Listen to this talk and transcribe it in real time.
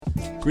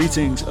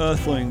Greetings,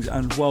 Earthlings,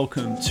 and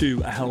welcome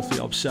to A Healthy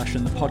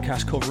Obsession, the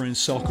podcast covering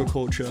soccer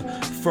culture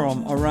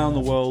from around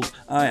the world.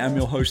 I am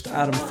your host,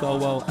 Adam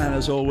Thirlwell, and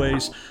as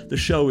always, the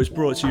show is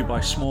brought to you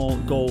by Small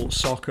Goal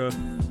Soccer.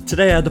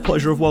 Today, I had the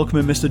pleasure of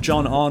welcoming Mr.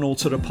 Jon Arnold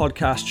to the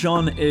podcast.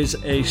 Jon is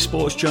a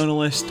sports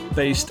journalist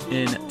based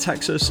in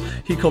Texas.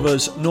 He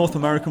covers North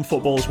American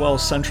football as well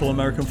as Central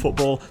American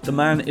football. The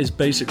man is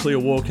basically a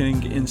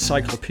walking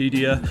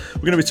encyclopedia.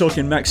 We're going to be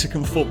talking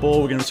Mexican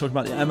football, we're going to be talking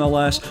about the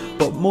MLS,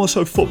 but more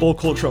so football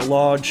culture at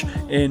large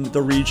in the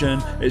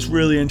region. It's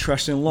really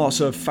interesting. Lots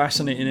of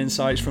fascinating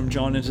insights from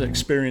Jon and his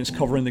experience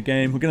covering the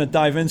game. We're going to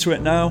dive into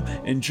it now.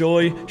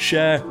 Enjoy,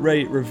 share,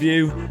 rate,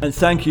 review, and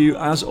thank you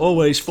as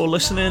always for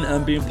listening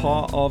and being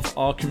part of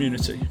our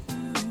community.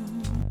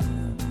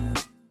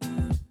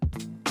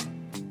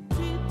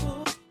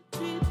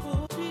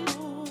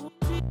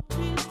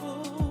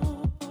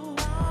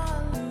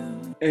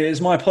 It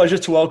is my pleasure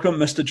to welcome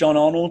Mr. Jon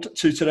Arnold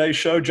to today's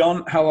show.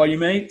 Jon, how are you,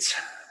 mate?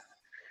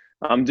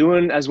 I'm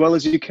doing as well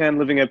as you can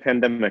living a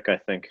pandemic, I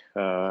think.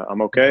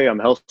 I'm okay, I'm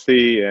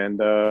healthy, and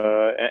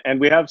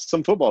we have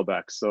some football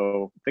back.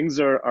 So things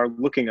are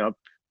looking up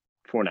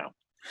for now.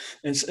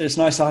 It's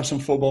nice to have some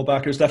football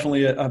back. It was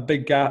definitely a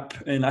big gap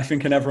in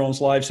everyone's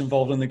lives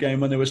involved in the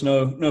game when there was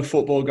no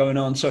football going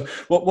on. So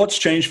what's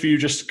changed for you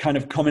just kind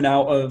of coming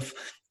out of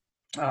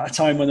a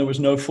time when there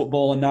was no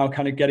football and now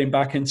kind of getting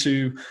back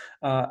into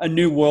a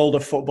new world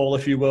of football,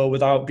 if you will,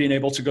 without being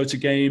able to go to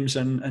games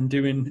and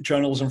doing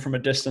journalism from a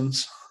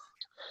distance?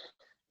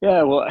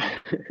 Yeah, well,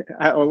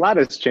 a lot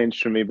has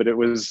changed for me, but it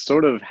was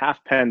sort of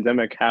half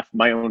pandemic, half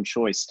my own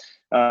choice.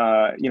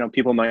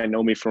 People might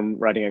know me from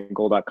writing at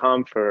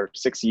goal.com for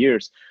 6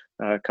 years,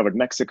 covered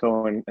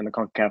Mexico and the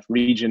CONCACAF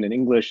region in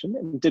English,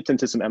 and dipped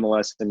into some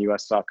MLS and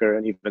US soccer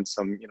and even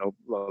some,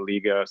 La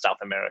Liga, South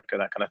America,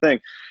 that kind of thing.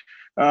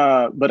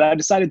 But I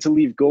decided to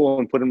leave Goal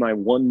and put in my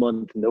 1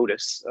 month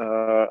notice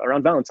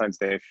around Valentine's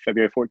Day,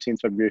 February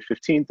 14th, February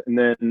 15th. And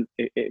then,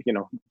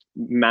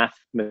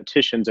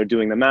 mathematicians are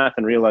doing the math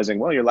and realizing,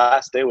 well, your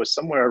last day was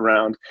somewhere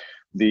around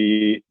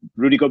the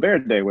Rudy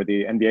Gobert day where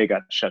the NBA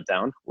got shut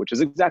down, which is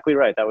exactly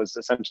right. That was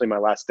essentially my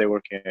last day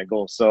working at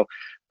Goal. So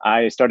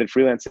I started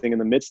freelancing in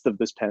the midst of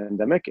this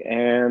pandemic,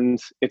 and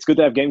it's good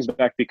to have games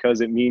back because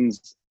it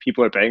means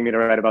people are paying me to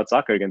write about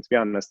soccer again, to be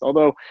honest.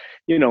 Although,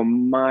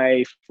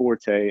 my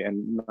forte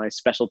and my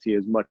specialty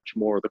is much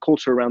more the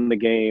culture around the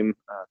game,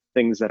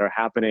 things that are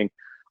happening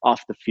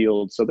off the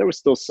field. So there was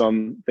still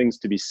some things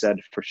to be said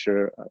for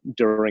sure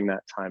during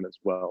that time as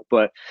well.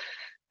 But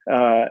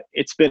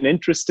it's been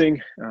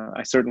interesting.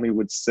 I certainly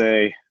would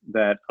say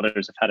that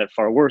others have had it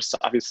far worse,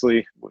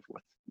 obviously, with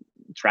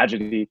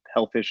tragedy,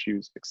 health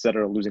issues,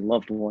 etc., losing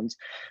loved ones.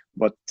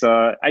 But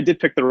I did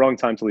pick the wrong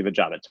time to leave a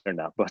job, it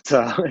turned out. But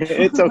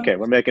it's okay.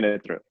 We're making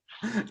it through.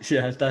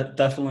 Yeah,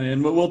 definitely.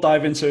 And we'll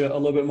dive into a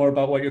little bit more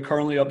about what you're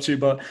currently up to.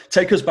 But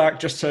take us back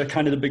just to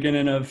kind of the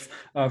beginning of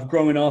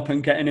growing up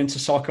and getting into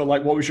soccer.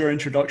 Like, what was your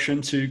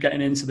introduction to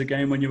getting into the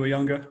game when you were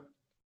younger?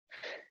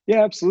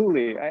 Yeah,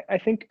 absolutely. I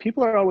think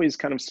people are always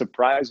kind of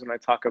surprised when I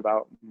talk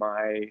about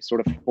my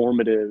sort of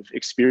formative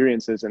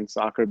experiences in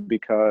soccer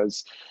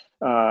because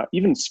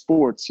even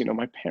sports,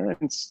 my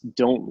parents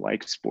don't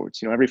like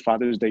sports. Every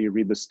Father's Day you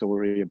read the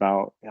story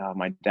about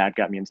my dad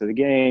got me into the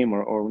game,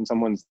 or when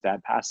someone's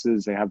dad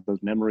passes, they have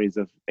those memories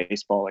of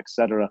baseball,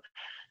 etc.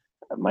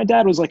 My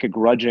dad was like a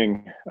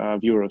grudging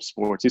viewer of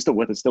sports. He's still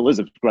with us, still is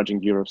a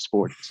grudging viewer of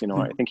sports.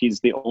 I think he's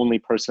the only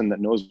person that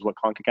knows what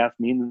CONCACAF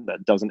means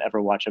that doesn't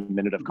ever watch a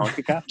minute of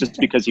CONCACAF just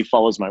because he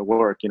follows my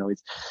work. He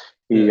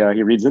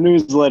reads the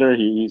newsletter.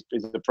 He's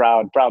a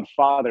proud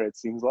father, it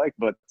seems like,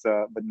 but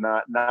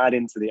not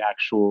into the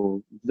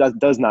actual,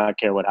 does not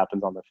care what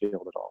happens on the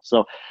field at all.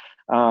 So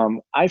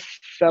I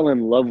fell in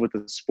love with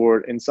the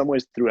sport in some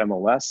ways through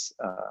MLS.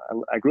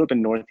 I grew up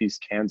in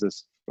Northeast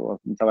Kansas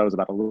until I was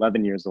about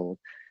 11 years old.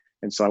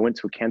 And so I went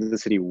to a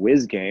Kansas City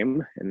Wiz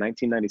game in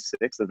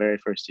 1996, the very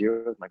first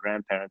year with my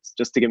grandparents,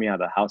 just to get me out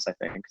of the house, I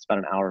think. It's about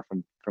an hour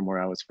from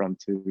where I was from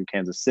to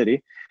Kansas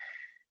City.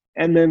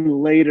 And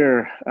then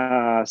later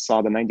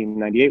saw the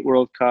 1998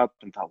 World Cup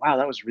and thought, wow,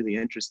 that was really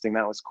interesting.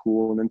 That was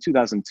cool. And then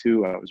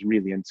 2002, I was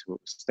really into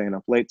it, staying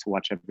up late to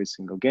watch every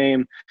single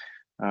game.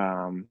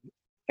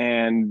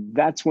 And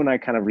that's when I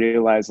kind of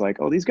realized,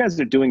 like, oh, these guys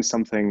are doing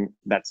something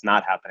that's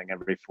not happening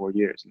every 4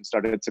 years, and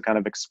started to kind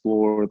of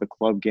explore the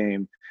club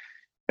game.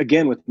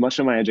 Again, with much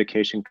of my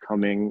education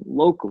coming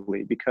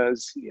locally,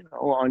 because,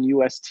 on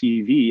US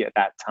TV at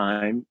that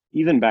time,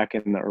 even back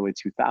in the early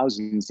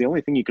 2000s, the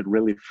only thing you could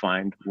really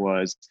find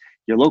was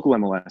your local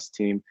MLS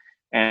team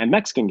and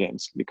Mexican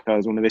games,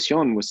 because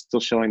Univision was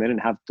still showing. They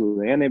didn't have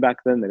TUDN back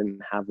then. They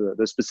didn't have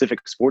the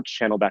specific sports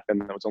channel back then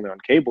that was only on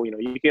cable.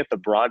 You get the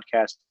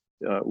broadcast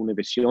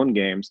Univision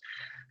games,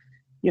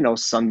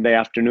 Sunday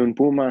afternoon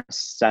Pumas,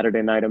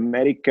 Saturday night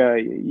America.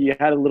 You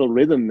had a little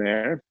rhythm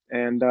there.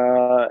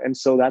 And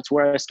so that's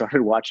where I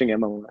started watching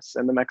MLS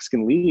and the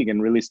Mexican League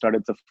and really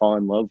started to fall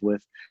in love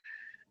with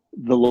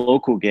the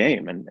local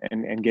game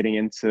and getting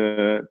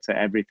into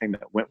everything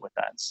that went with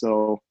that.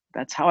 So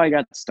that's how I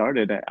got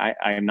started. I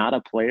am not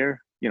a player.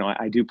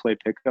 I do play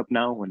pickup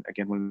now when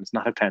it's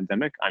not a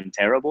pandemic. I'm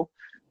terrible.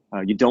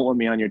 You don't want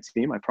me on your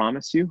team, I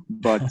promise you.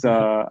 But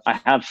I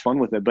have fun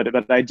with it.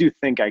 But I do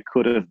think I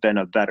could have been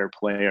a better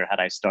player had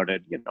I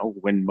started,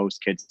 when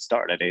most kids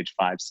start at age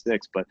 5,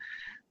 6. But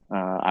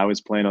I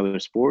was playing other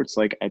sports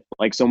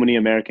like so many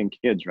American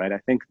kids, right? I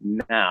think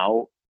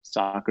now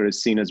soccer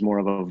is seen as more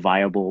of a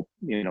viable,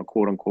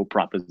 quote unquote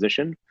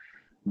proposition.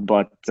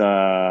 But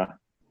yeah,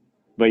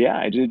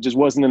 it just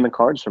wasn't in the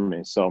cards for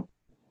me. So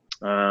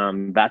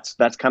that's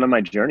kind of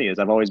my journey. Is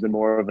I've always been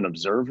more of an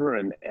observer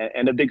and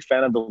a big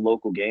fan of the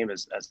local game,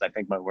 as I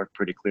think my work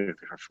pretty clearly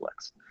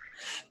reflects.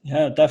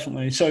 Yeah,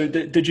 definitely. So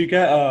did you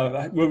get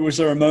was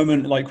there a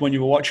moment like when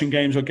you were watching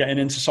games or getting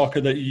into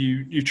soccer that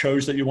you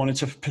chose that you wanted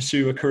to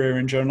pursue a career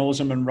in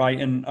journalism and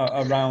writing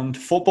around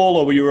football,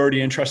 or were you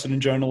already interested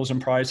in journalism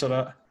prior to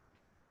that?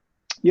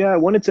 Yeah,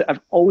 I've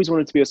always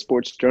wanted to be a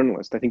sports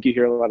journalist. I think you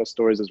hear a lot of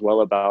stories as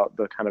well about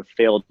the kind of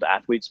failed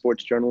athlete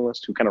sports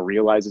journalist who kind of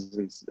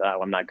realizes,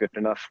 I'm not good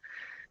enough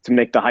to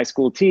make the high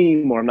school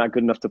team, or I'm not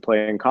good enough to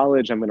play in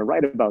college. I'm going to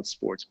write about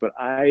sports. But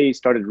I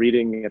started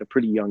reading at a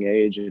pretty young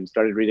age and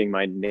started reading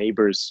my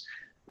neighbor's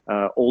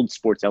old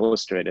Sports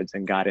Illustrated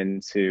and got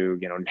into,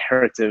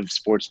 narrative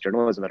sports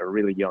journalism at a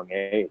really young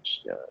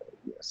age.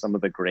 Some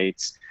of the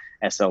greats,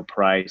 S.L.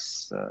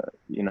 Price,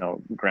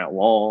 Grant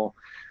Wall,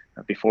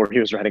 before he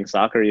was writing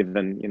soccer,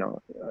 even,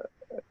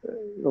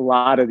 a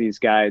lot of these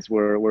guys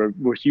were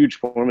huge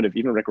formative.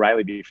 Even Rick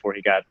Riley, before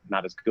he got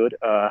not as good,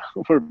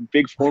 were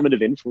big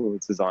formative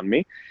influences on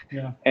me.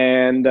 Yeah.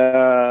 And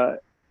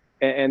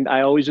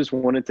I always just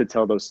wanted to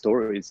tell those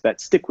stories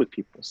that stick with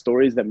people,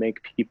 stories that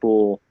make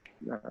people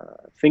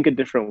think a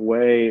different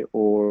way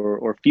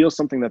or feel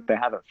something that they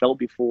haven't felt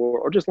before,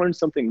 or just learn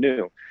something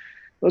new.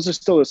 Those are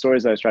still the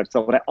stories that I try to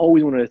tell, but I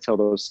always wanted to tell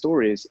those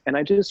stories. And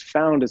I just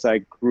found as I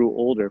grew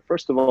older,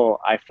 first of all,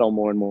 I fell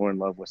more and more in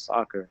love with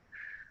soccer.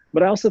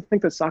 But I also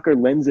think that soccer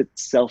lends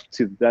itself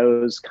to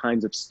those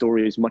kinds of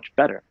stories much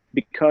better,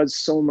 because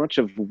so much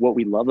of what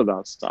we love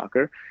about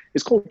soccer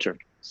is culture.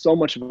 So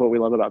much of what we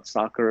love about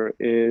soccer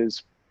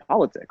is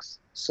politics.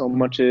 So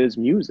much is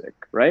music,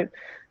 right?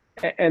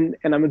 And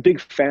I'm a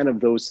big fan of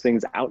those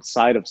things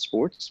outside of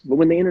sports, but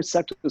when they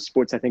intersect with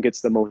sports, I think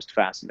it's the most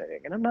fascinating.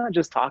 And I'm not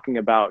just talking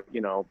about,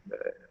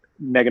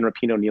 Megan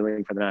Rapinoe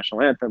kneeling for the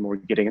national anthem or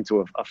getting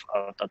into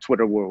a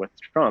Twitter war with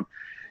Trump.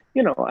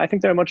 I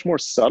think there are much more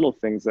subtle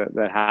things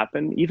that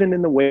happen, even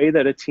in the way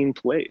that a team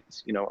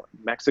plays.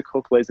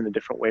 Mexico plays in a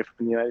different way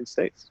from the United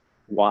States.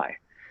 Why?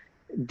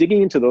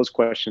 Digging into those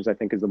questions, I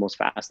think, is the most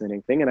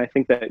fascinating thing. And I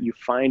think that you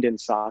find in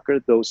soccer,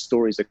 those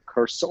stories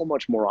occur so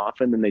much more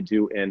often than they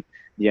do in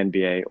the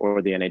NBA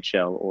or the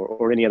NHL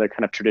or any other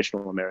kind of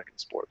traditional American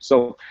sport.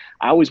 So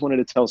I always wanted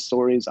to tell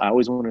stories. I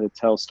always wanted to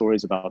tell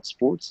stories about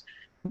sports.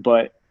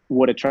 But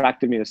what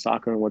attracted me to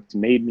soccer and what's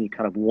made me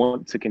kind of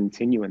want to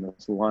continue in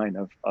this line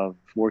of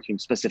working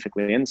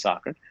specifically in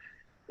soccer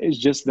is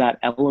just that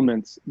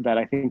element that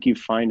I think you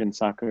find in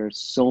soccer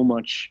so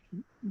much.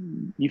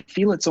 You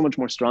feel it so much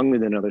more strongly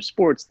than other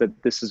sports,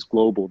 that this is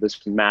global,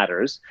 this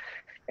matters,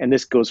 and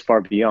this goes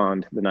far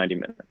beyond the 90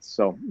 minutes.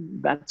 So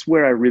that's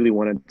where I really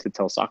wanted to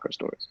tell soccer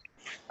stories.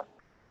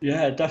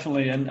 Yeah,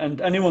 definitely.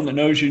 And anyone that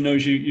knows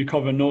you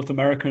cover North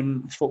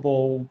American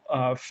football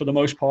for the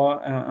most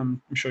part. I'm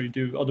sure you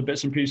do other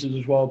bits and pieces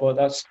as well, but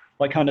that's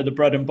like kind of the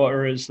bread and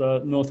butter is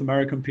the North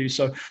American piece.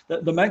 So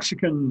the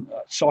Mexican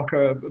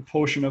soccer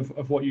portion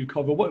of what you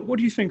cover, what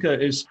do you think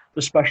is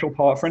the special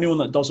part for anyone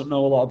that doesn't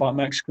know a lot about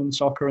Mexican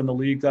soccer and the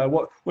league there?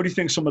 What do you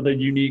think some of the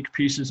unique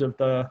pieces of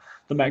the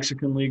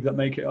Mexican league that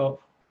make it up?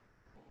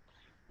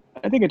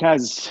 I think it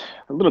has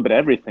a little bit of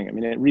everything. I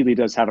mean, it really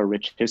does have a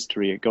rich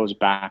history. It goes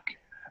back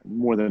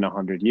more than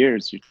 100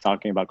 years. You're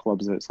talking about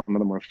clubs that some of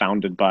them were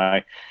founded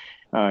by,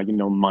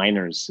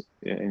 miners.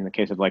 In the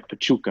case of like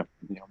Pachuca,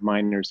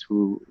 miners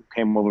who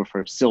came over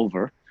for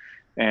silver,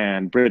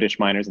 and British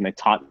miners, and they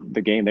taught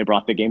the game. They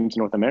brought the game to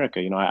North America.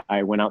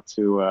 I went out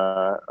to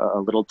a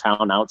little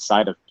town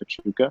outside of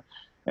Pachuca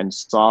and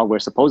saw where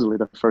supposedly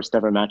the first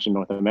ever match in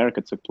North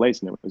America took place.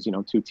 And it was,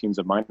 two teams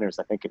of miners.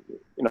 I think,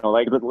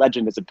 like the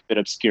legend is a bit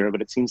obscure,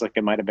 but it seems like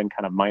it might have been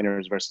kind of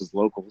miners versus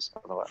locals.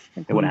 Although I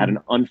think they would have had an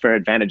unfair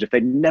advantage if the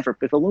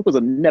locals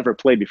had never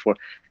played before.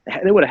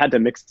 They would have had to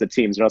mix the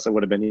teams, or else it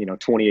would have been,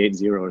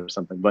 28-0 or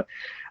something. But,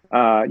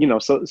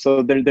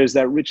 so there's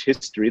that rich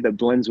history that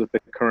blends with the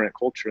current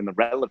culture and the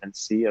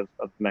relevancy of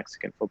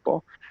Mexican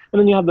football. And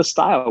then you have the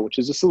style, which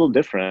is just a little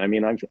different. I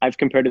mean, I've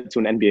compared it to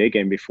an NBA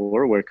game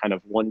before, where kind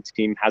of one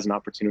team has an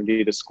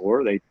opportunity to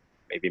score. They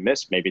maybe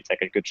miss, maybe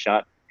take a good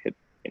shot,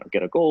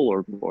 get a goal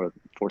or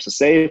force a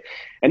save.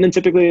 And then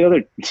typically the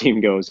other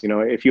team goes.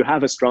 If you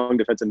have a strong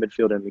defensive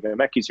midfielder in Liga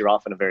MX, you're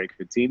often a very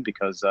good team,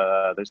 because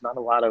there's not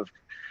a lot of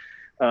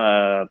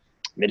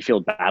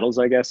midfield battles,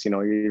 I guess.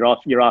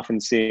 You're often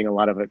seeing a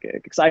lot of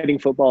exciting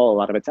football, a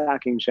lot of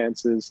attacking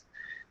chances.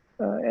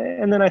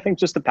 And then I think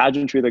just the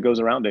pageantry that goes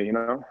around it,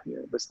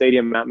 the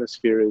stadium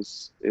atmosphere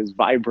is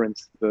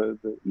vibrant.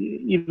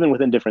 Even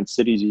within different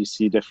cities, you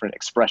see different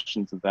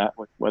expressions of that,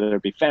 whether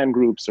it be fan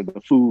groups or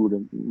the food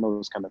and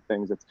those kind of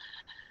things.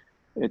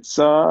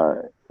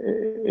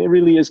 it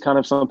really is kind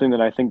of something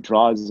that I think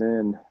draws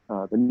in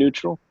the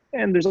neutral.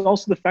 And there's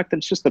also the fact that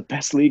it's just the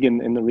best league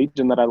in the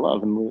region that I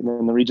love and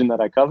in the region that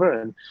I cover.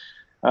 And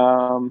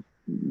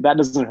that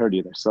doesn't hurt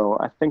either. So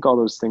I think all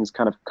those things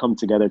kind of come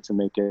together to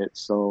make it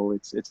so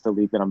it's the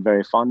league that I'm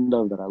very fond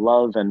of, that I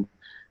love, and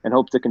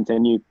hope to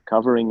continue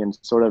covering. And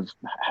sort of,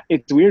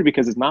 it's weird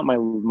because it's not my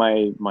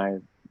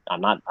I'm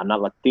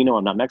not Latino,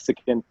 I'm not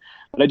Mexican,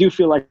 but I do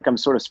feel like I'm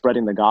sort of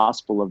spreading the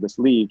gospel of this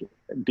league,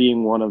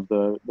 being one of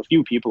the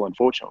few people,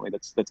 unfortunately,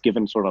 that's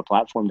given sort of a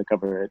platform to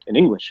cover it in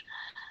English.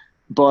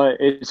 But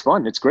it's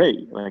fun. It's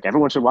great. Like,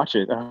 everyone should watch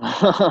it.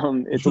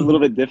 It's a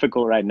little bit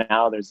difficult right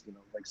now. There's,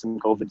 like some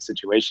COVID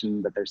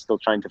situation that they're still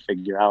trying to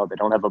figure out. They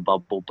don't have a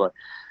bubble, but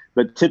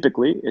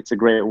typically it's a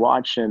great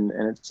watch, and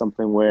it's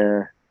something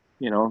where,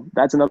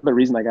 that's another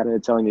reason I got into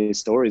telling these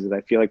stories, is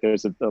I feel like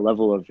there's a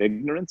level of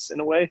ignorance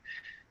in a way.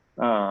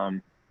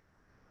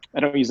 I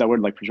don't use that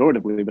word like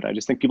pejoratively, but I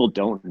just think people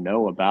don't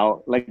know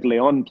about, like,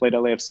 Leon played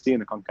LAFC in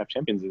the CONCACAF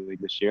Champions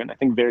League this year. And I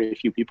think very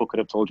few people could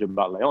have told you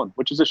about Leon,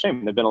 which is a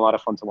shame. They've been a lot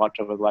of fun to watch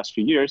over the last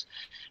few years.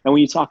 And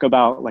when you talk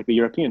about like the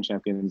European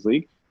Champions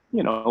League,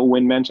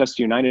 when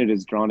Manchester United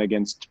is drawn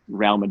against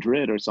Real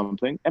Madrid or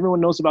something, everyone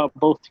knows about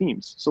both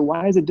teams. So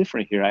why is it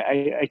different here?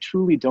 I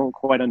truly don't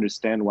quite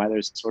understand why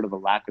there's sort of a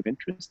lack of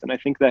interest. And I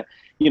think that,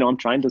 I'm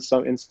trying to,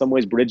 in some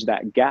ways, bridge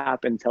that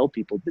gap and tell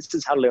people, this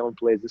is how Leon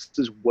plays. This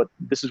is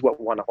what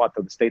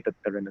Guanajuato, the state that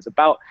they're in, is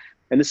about.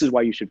 And this is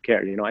why you should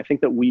care. I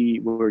think that we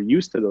were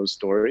used to those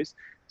stories.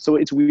 So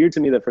it's weird to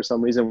me that for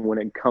some reason, when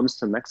it comes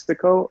to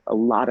Mexico, a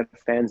lot of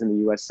fans in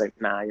the US say,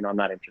 nah, I'm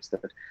not interested.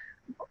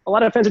 A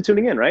lot of fans are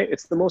tuning in, right?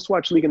 It's the most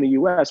watched league in the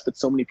US, but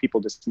so many people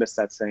dismiss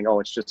that, saying, oh,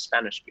 it's just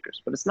Spanish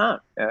speakers. But it's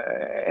not.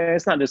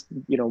 It's not just,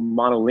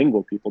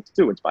 monolingual people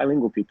too. It's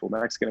bilingual people,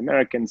 Mexican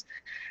Americans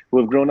who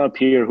have grown up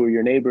here, who are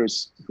your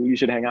neighbors, who you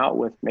should hang out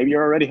with. Maybe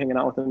you're already hanging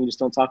out with them, you just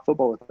don't talk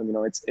football with them.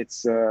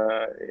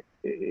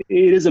 It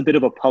is a bit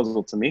of a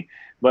puzzle to me,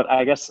 but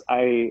I guess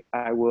I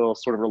will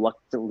sort of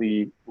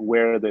reluctantly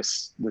wear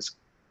this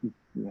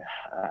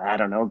I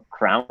don't know,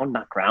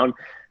 not crown,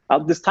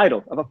 this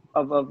title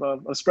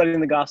of spreading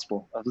the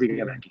gospel of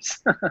Liga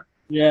MX.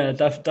 Yeah,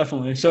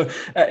 definitely. So,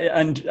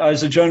 and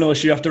as a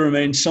journalist, you have to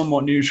remain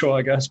somewhat neutral,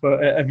 I guess.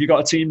 But have you got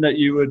a team that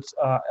you would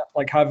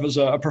have as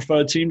a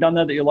preferred team down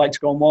there that you like to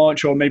go and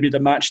watch, or maybe the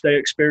match day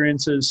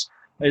experience is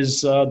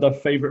the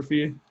favorite for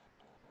you?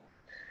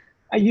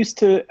 I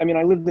lived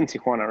in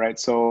Tijuana, right?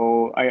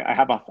 So I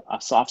have a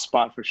soft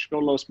spot for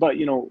Xolos, but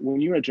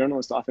when you're a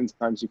journalist,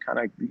 oftentimes you kind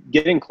of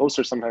getting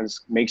closer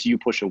sometimes makes you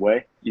push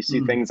away. You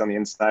see things on the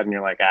inside and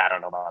you're like, I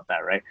don't know about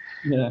that, right?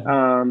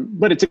 Yeah.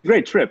 But it's a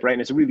great trip, right?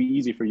 And it's really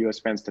easy for US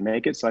fans to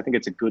make it. So I think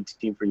it's a good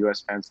team for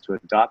US fans to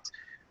adopt.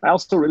 I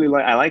also really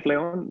like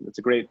Leon. It's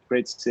a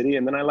great city.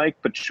 And then I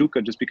like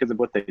Pachuca just because of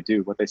what they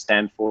do, what they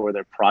stand for,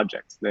 their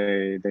projects.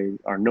 They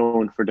are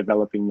known for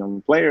developing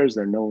young players.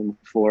 They're known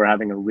for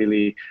having a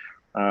really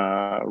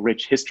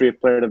rich history of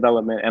player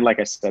development, and like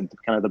I said,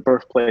 kind of the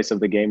birthplace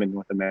of the game in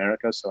North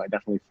America. So I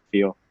definitely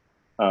feel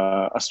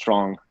a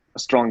strong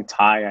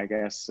tie, I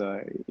guess.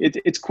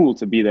 It's cool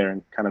to be there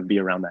and kind of be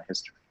around that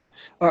history.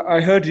 I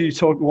heard you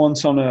talk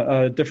once on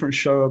a different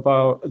show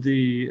about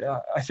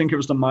I think it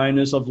was the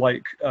miners of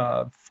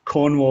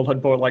Cornwall had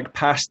bought like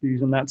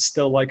pasties, and that's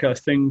still like a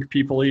thing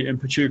people eat in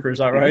Pachuca. Is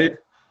that right?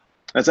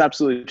 That's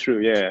absolutely true.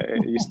 Yeah,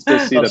 you still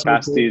see the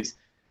pasties. Cool.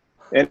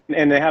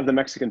 And they have the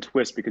Mexican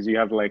twist, because you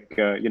have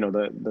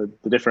the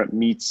different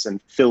meats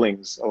and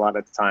fillings a lot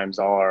of times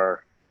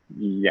are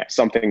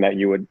something that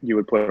you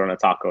would put on a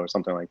taco or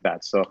something like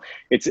that. So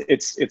it's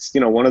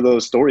one of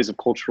those stories of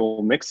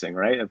cultural mixing,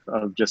 right?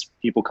 Of just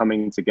people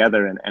coming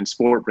together and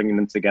sport bringing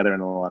them together in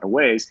a lot of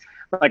ways.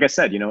 But like I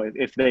said,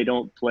 if they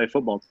don't play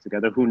football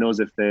together, who knows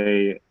if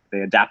they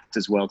adapt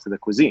as well to the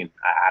cuisine?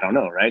 I don't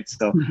know, right?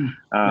 So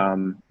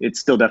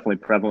it's still definitely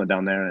prevalent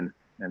down there,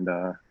 and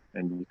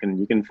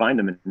you can find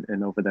them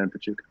in over there in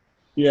Pachuca.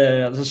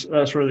 Yeah,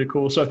 that's really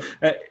cool. So,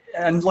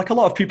 and like a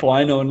lot of people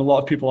I know and a lot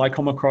of people I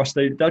come across,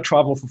 they'll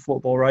travel for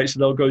football, right? So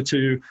they'll go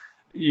to,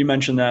 you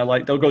mentioned there,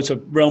 like they'll go to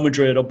Real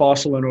Madrid or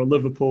Barcelona or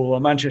Liverpool or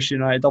Manchester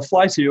United. They'll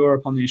fly to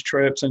Europe on these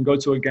trips and go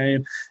to a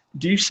game.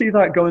 Do you see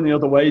that going the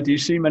other way? Do you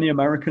see many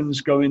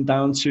Americans going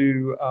down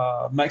to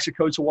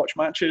Mexico to watch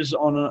matches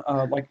on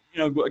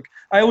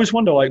I always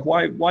wonder, like,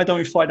 why don't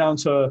we fly down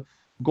to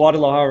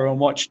Guadalajara and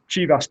watch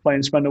Chivas play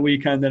and spend a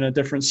weekend in a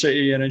different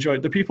city and enjoy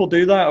it? Do people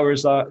do that, or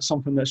is that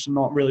something that's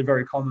not really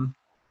very common?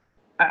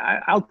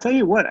 I'll tell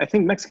you what, I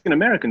think Mexican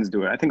Americans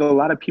do it. I think a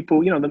lot of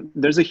people,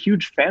 there's a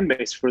huge fan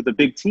base for the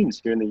big teams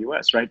here in the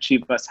US, right?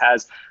 Chivas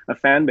has a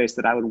fan base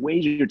that I would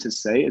wager to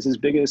say is as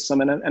big as some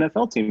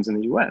NFL teams in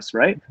the US,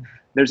 right?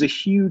 There's a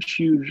huge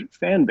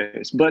fan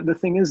base. But the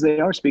thing is, a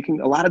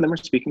lot of them are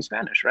speaking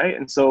Spanish, right?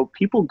 And so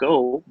people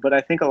go, but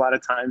I think a lot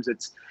of times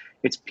it's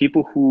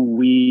people who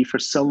we, for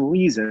some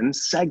reason,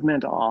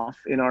 segment off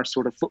in our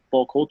sort of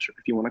football culture,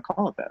 if you want to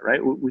call it that,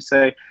 right? We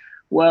say,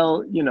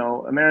 well,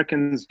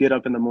 Americans get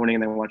up in the morning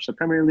and they watch the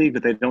Premier League,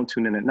 but they don't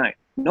tune in at night.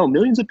 No,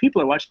 millions of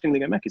people are watching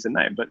Liga MX at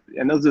night,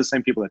 and those are the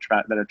same people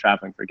that are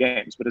traveling for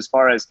games. But as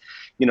far as,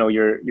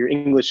 your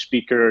English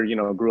speaker,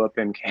 grew up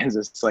in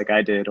Kansas like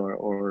I did,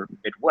 or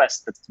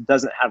Midwest that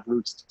doesn't have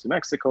roots to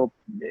Mexico,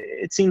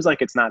 it seems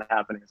like it's not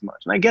happening as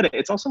much. And I get it.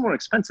 It's also more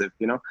expensive,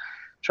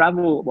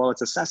 Travel, while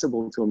it's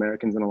accessible to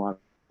Americans in a lot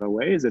of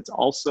ways, it's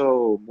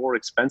also more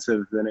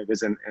expensive than it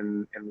is in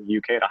the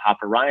UK to hop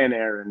a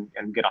Ryanair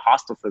and get a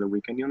hostel for the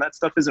weekend. That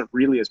stuff isn't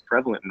really as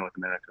prevalent in North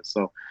America.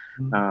 So,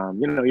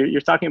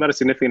 you're talking about a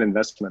significant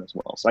investment as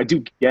well. So I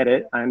do get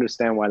it. I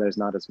understand why there's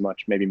not as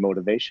much maybe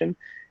motivation.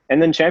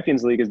 And then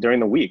Champions League is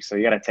during the week. So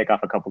you got to take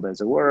off a couple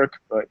days of work.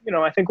 But,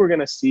 I think we're going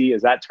to see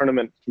as that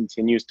tournament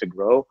continues to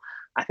grow,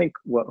 I think,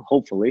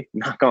 hopefully,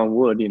 knock on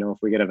wood, if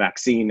we get a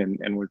vaccine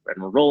and we're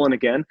rolling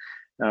again,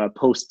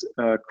 post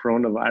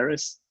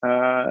coronavirus,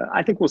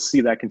 I think we'll see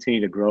that continue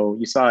to grow.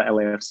 You saw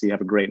LAFC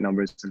have great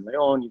numbers in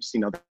Leon. You've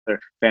seen other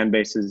fan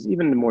bases,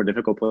 even in more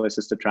difficult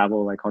places to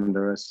travel, like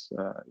Honduras,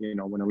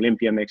 when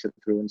Olympia makes it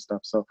through and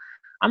stuff. So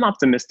I'm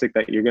optimistic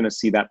that you're going to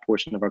see that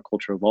portion of our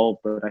culture evolve,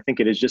 but I think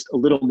it is just a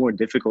little more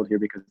difficult here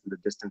because of the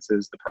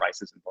distances, the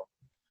prices involved.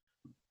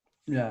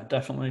 Yeah,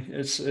 definitely.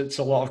 It's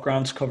a lot of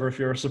ground to cover if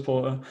you're a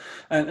supporter.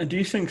 And do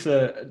you think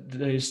that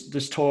there's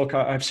this talk,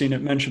 I've seen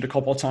it mentioned a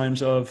couple of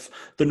times, of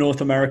the North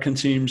American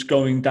teams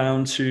going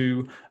down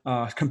to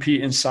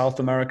compete in South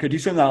America? Do you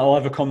think that'll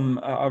ever come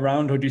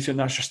around, or do you think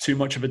that's just too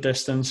much of a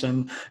distance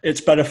and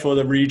it's better for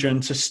the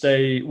region to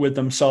stay with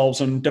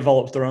themselves and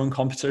develop their own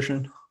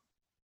competition?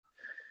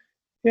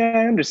 Yeah,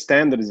 I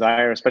understand the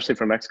desire, especially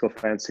for Mexico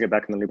fans, to get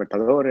back in the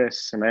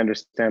Libertadores. And I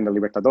understand the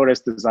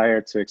Libertadores desire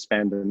to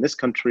expand in this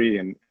country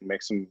and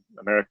make some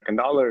American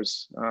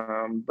dollars.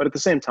 But at the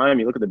same time,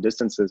 you look at the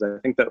distances. I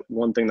think that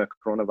one thing the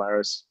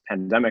coronavirus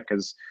pandemic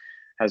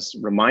has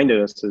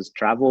reminded us is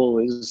travel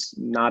is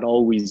not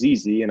always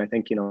easy. And I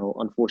think,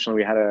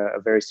 unfortunately, we had a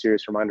very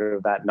serious reminder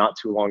of that not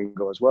too long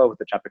ago as well with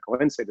the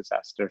Chapecoense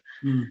disaster.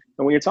 And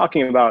when you're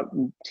talking about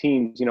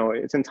teams,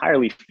 it's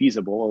entirely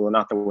feasible, although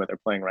not the way they're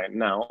playing right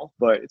now,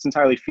 but it's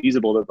entirely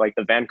feasible that like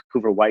the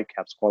Vancouver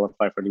Whitecaps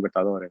qualify for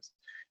Libertadores,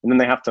 and then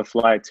they have to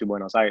fly to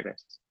Buenos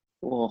Aires.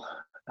 Well,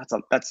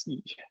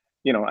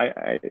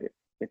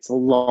 it's a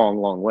long,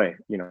 long way.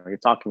 You're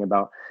talking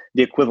about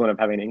the equivalent of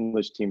having an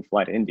English team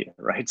fly to India,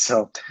 right?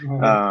 So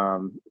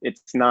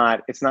it's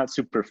not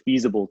super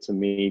feasible to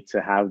me to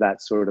have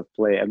that sort of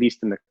play, at least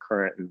in the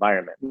current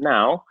environment.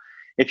 Now,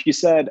 if you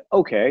said,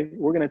 okay,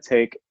 we're going to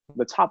take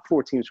the top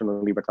 4 teams from the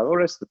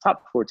Libertadores, the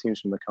top 4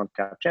 teams from the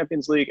CONCACAF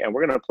Champions League, and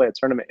we're going to play a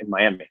tournament in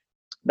Miami,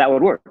 that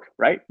would work,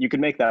 right? You could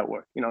make that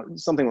work,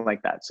 something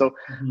like that. So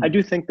I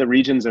do think the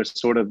regions are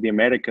the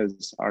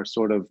Americas are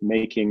sort of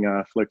making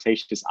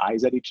flirtatious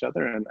eyes at each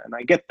other. And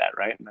I get that,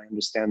 right? And I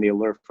understand the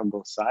allure from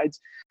both sides.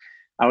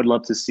 I would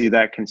love to see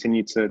that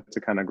continue to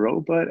kind of grow.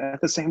 But at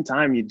the same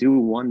time, you do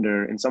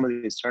wonder in some of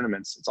these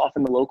tournaments, it's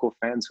often the local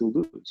fans who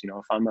lose.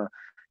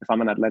 If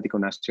I'm an Atlético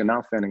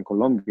Nacional fan in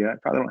Colombia, I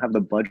probably don't have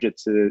the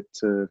budget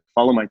to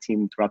follow my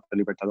team throughout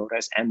the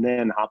Libertadores and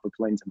then hop a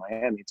plane to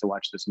Miami to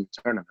watch this new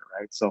tournament,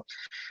 right? So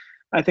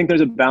I think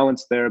there's a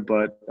balance there,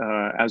 but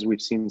as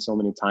we've seen so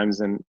many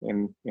times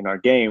in our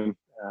game,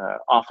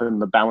 often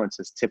the balance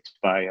is tipped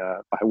by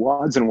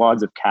wads and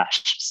wads of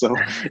cash. So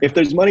if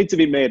there's money to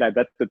be made, I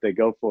bet that they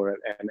go for it.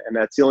 And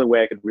that's the only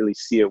way I could really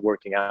see it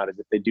working out, is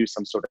if they do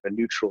some sort of a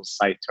neutral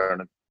site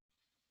tournament.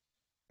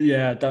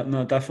 Yeah,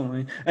 no,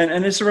 definitely.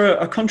 And is there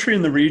a country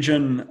in the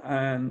region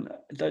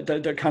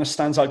that kind of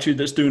stands out to you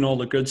that's doing all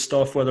the good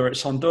stuff, whether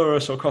it's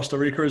Honduras or Costa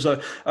Rica? Is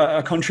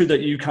a country that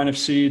you kind of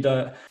see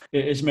that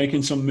is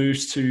making some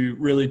moves to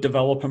really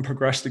develop and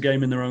progress the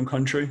game in their own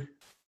country?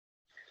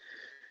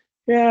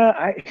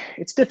 Yeah,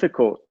 it's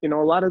difficult. A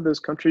lot of those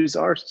countries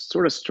are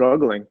sort of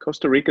struggling.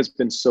 Costa Rica's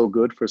been so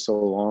good for so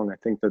long. I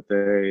think that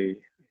they,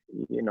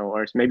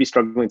 are maybe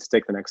struggling to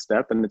take the next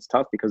step. And it's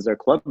tough because their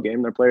club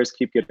game, their players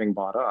keep getting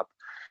bought up.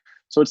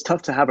 So it's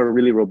tough to have a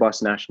really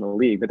robust national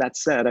league. But that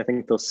said, I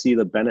think they'll see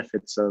the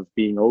benefits of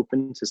being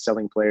open to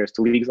selling players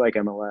to leagues like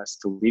MLS,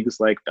 to leagues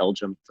like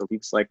Belgium, to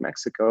leagues like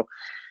Mexico.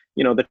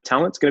 The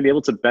talent's going to be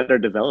able to better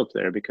develop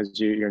there because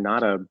you're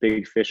not a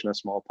big fish in a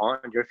small pond.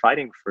 You're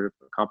fighting for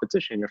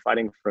competition. You're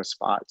fighting for a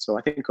spot. So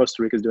I think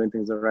Costa Rica is doing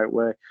things the right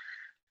way.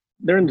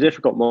 They're in a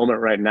difficult moment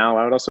right now.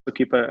 I would also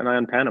keep an eye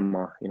on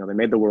Panama. They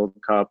made the World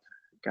Cup.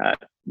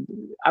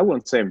 I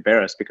wouldn't say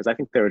embarrassed because I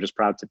think they were just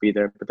proud to be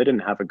there, but they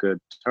didn't have a good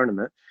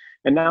tournament.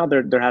 And now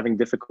they're having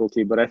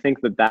difficulty. But I think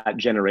that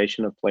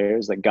generation of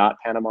players that got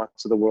Panama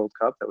to the World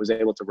Cup, that was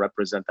able to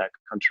represent that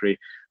country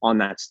on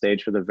that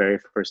stage for the very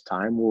first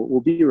time,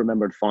 will be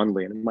remembered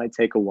fondly. And it might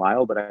take a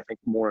while, but I think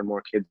more and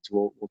more kids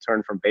will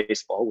turn from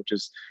baseball, which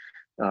is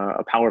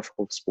a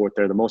powerful sport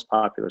there, the most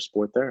popular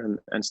sport there,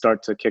 and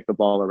start to kick the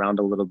ball around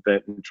a little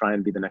bit and try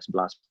and be the next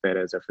Blas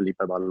Perez or Felipe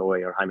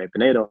Baloy or Jaime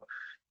Pinedo.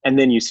 And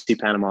then you see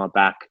Panama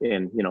back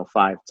in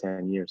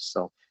 5-10 years.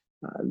 So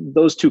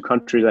those two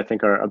countries, I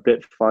think, are a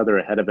bit farther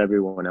ahead of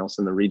everyone else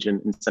in the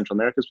region, in Central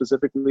America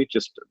specifically,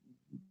 just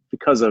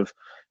because of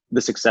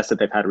the success that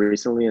they've had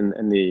recently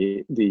and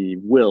the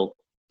will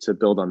to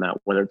build on that,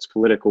 whether it's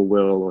political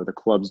will or the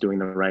clubs doing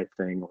the right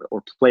thing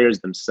or players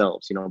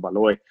themselves.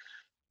 Baloy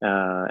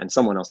and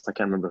someone else, I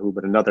can't remember who,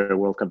 but another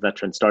World Cup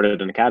veteran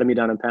started an academy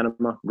down in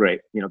Panama.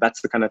 Great.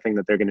 That's the kind of thing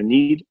that they're going to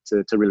need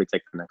to really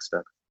take the next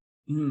step.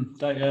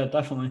 Yeah,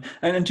 definitely.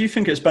 And do you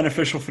think it's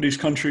beneficial for these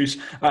countries?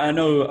 I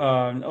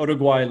know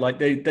Uruguay, like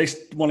they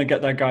want to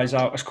get their guys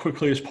out as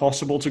quickly as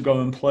possible to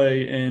go and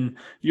play in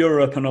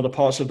Europe and other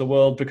parts of the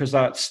world, because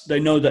they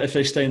know that if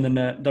they stay in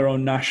their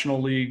own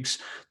national leagues,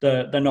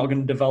 they're not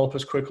going to develop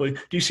as quickly.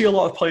 Do you see a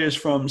lot of players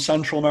from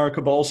Central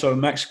America, but also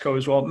Mexico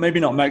as well?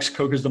 Maybe not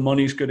Mexico because the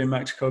money's good in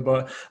Mexico,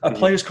 but are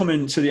players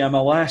coming to the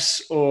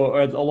MLS, or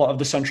are a lot of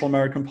the Central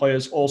American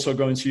players also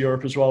going to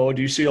Europe as well? Or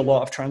do you see a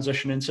lot of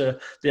transition into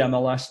the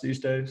MLS these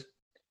days?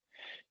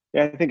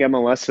 Yeah, I think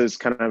MLS has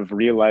kind of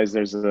realized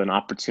there's an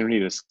opportunity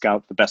to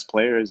scout the best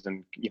players,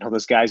 and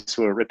those guys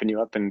who are ripping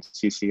you up in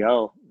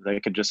CCL, they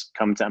could just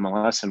come to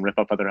MLS and rip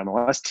up other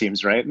MLS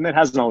teams, right? And it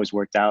hasn't always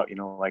worked out.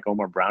 Like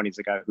Omar Brownie's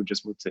a guy who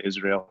just moved to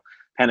Israel,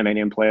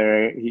 Panamanian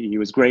player. He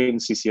was great in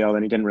CCL,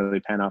 and he didn't really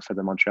pan out for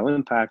the Montreal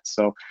Impact.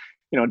 So,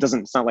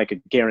 it's not like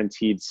a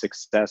guaranteed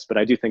success, but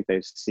I do think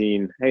they've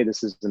seen, hey,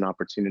 this is an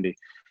opportunity.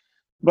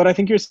 But I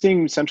think you're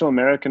seeing Central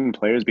American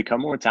players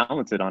become more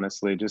talented,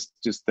 honestly. Just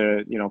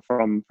the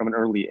from an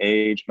early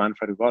age.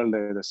 Manfred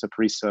Ugalde, the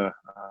Saprissa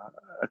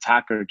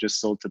attacker, just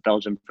sold to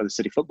Belgium for the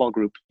City Football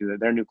Group,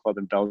 their new club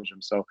in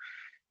Belgium. So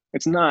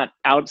it's not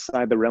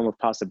outside the realm of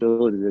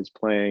possibility that he's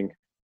playing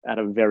at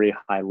a very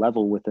high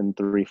level within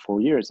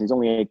 3-4 years. And he's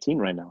only 18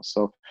 right now.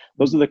 So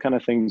those are the kind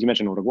of things you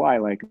mentioned. Uruguay,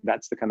 like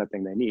that's the kind of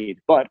thing they need.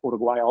 But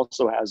Uruguay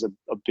also has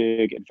a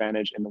big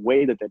advantage in the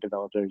way that they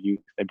develop their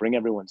youth. They bring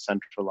everyone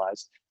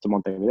centralized to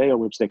Montevideo,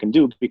 which they can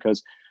do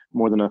because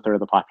more than a third of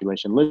the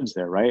population lives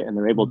there, right? And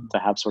they're able to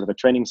have sort of a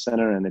training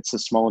center, and it's a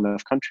small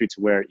enough country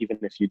to where even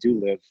if you do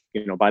live,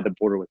 by the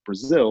border with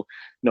Brazil,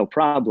 no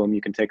problem.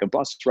 You can take a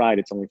bus ride.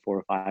 It's only 4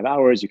 or 5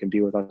 hours. You can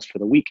be with us for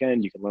the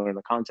weekend. You can learn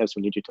the concepts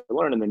we need you to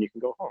learn, and then you can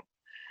go home.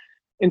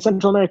 In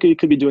Central America, you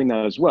could be doing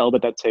that as well,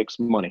 but that takes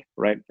money,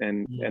 right?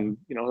 And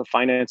the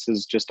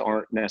finances just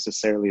aren't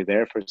necessarily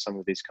there for some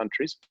of these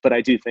countries. But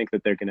I do think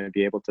that they're going to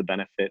be able to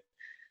benefit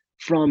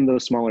from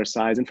those smaller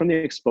sides and from the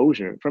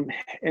exposure,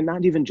 and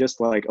not even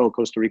just like, oh,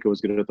 Costa Rica was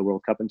good at the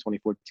World Cup in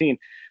 2014,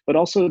 but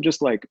also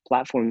just like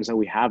platforms that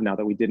we have now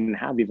that we didn't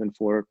have even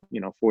 4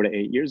 to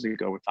 8 years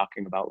ago. We're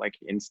talking about like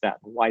Instat,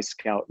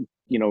 Y-Scout,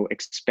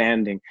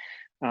 expanding.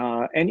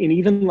 And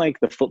even like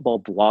the football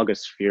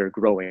blogosphere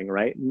growing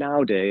right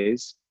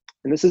nowadays.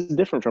 And this is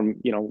different from,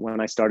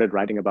 when I started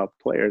writing about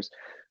players.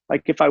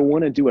 Like if I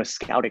want to do a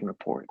scouting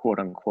report, quote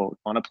unquote,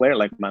 on a player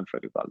like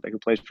Manfred Ugalde, who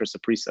plays for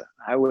Saprissa,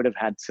 I would have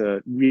had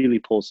to really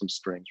pull some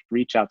strings,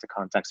 reach out to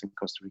contacts in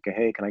Costa Rica.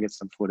 Hey, can I get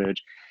some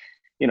footage?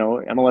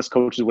 MLS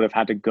coaches would have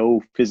had to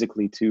go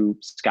physically to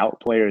scout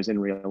players in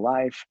real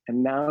life.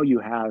 And now you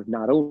have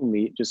not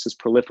only just this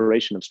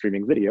proliferation of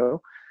streaming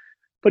video,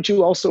 but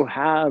you also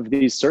have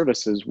these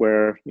services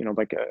where,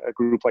 like a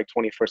group like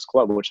 21st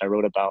Club, which I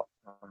wrote about,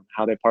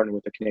 how they partner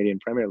with the Canadian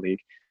Premier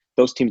League.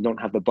 Those teams don't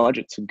have the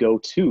budget to go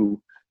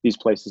to these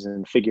places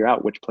and figure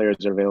out which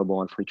players are available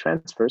on free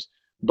transfers,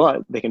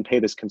 but they can pay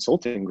this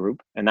consulting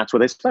group, and that's what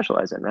they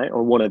specialize in, right?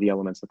 Or one of the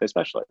elements that they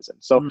specialize in.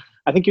 So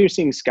I think you're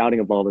seeing scouting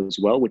evolve as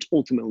well, which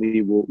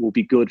ultimately will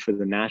be good for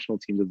the national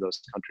teams of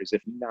those countries,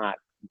 if not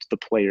the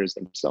players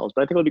themselves.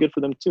 But I think it'll be good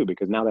for them too,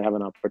 because now they have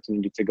an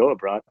opportunity to go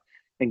abroad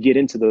and get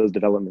into those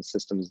development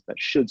systems that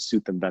should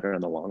suit them better in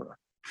the long run.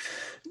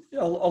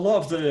 A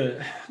lot of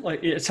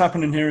it's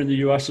happening here in the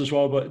US as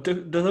well, but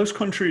do those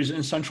countries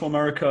in Central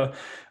America,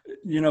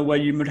 where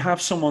you would have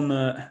someone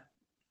that,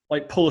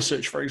 like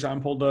Pulisic, for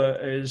example,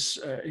 that is,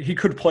 he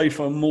could play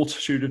for a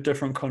multitude of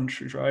different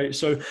countries, right?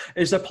 So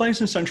is there players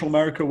in Central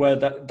America where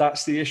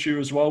that's the issue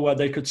as well, where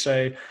they could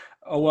say,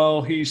 oh,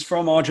 well, he's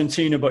from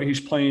Argentina, but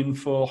he's playing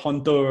for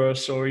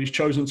Honduras, or he's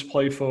chosen to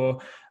play for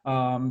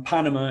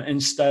Panama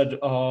instead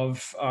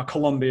of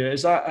Colombia?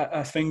 Is that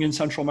a thing in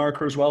Central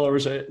America as well, or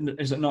is it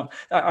not?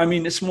 I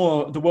mean, it's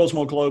more, the world's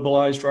more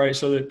globalized, right?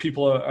 So that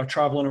people are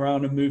traveling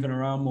around and moving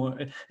around more.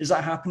 Is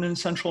that happening in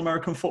Central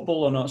American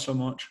football, or not so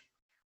much?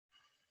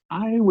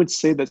 I would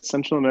say that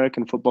Central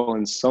American football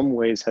in some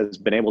ways has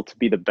been able to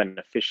be the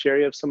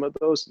beneficiary of some of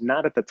those,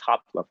 not at the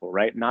top level,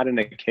 right? Not in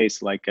a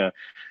case like,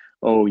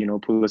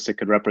 Pulisic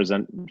could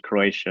represent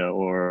Croatia,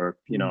 or,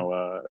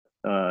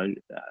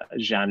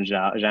 Jan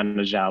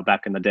Zhao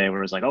back in the day, where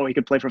it was like, oh, he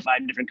could play for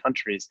 5 different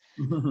countries.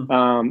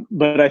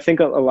 But I think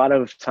a lot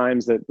of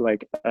times that,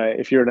 like,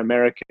 if you're an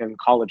American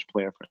college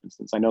player, for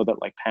instance, I know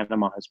that like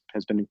Panama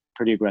has been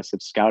pretty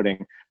aggressive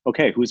scouting.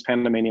 Okay, who's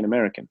Panamanian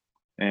American?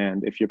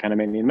 And if you're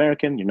Panamanian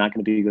American, you're not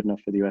going to be good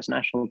enough for the U.S.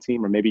 national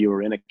team, or maybe you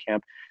were in a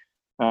camp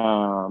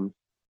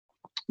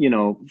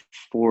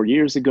 4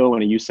 years ago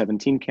in a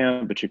U17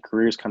 camp, but your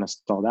career's kind of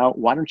stalled out.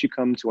 Why don't you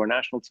come to our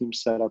national team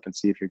setup and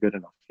see if you're good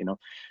enough?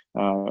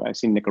 I've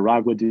seen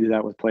Nicaragua do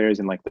that with players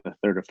in like the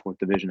 3rd or 4th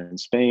division in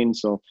Spain.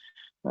 So,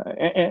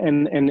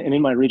 and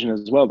in my region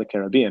as well, the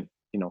Caribbean,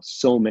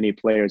 so many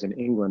players in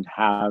England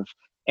have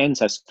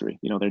ancestry,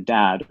 their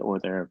dad or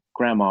their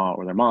grandma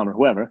or their mom or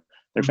whoever,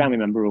 their family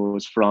member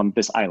was from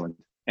this island.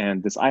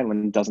 And this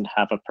island doesn't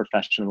have a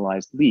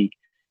professionalized league.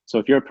 So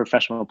if you're a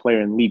professional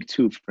player in League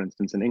Two, for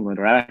instance, in England,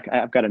 or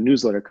I've got a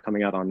newsletter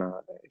coming out on,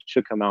 it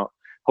should come out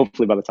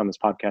hopefully by the time this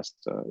podcast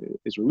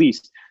is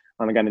released,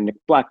 on a guy named Nick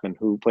Blackman,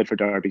 who played for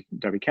Derby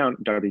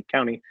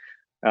County.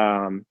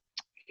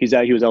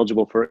 He was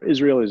eligible for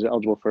Israel. He was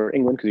eligible for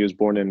England because he was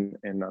born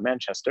in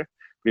Manchester.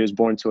 But he was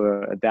born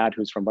to a dad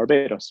who's from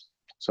Barbados.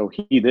 So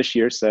he this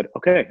year said,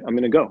 okay, I'm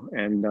going to go,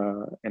 and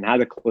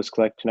had a close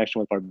connection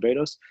with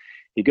Barbados.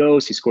 He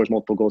goes, he scores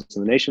multiple goals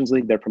in the Nations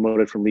League. They're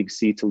promoted from League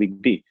C to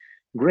League B.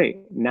 Great.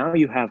 Now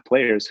you have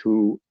players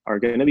who are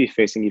going to be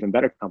facing even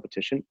better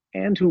competition,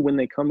 and who, when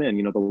they come in,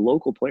 the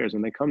local players,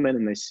 when they come in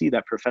and they see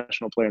that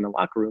professional player in the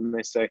locker room,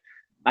 they say,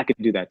 I could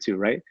do that too,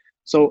 right?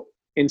 So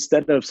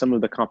instead of some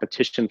of the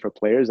competition for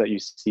players that you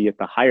see at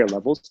the higher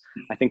levels,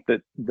 I think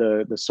that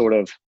the sort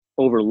of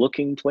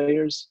overlooking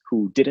players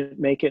who didn't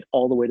make it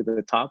all the way to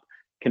the top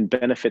can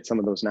benefit some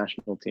of those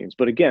national teams.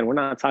 But again, we're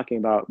not talking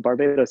about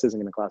Barbados isn't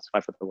going to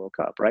classify for the World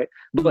Cup, right?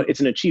 But it's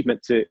an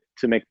achievement to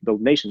make the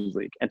Nations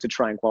League and to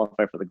try and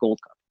qualify for the Gold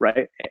Cup,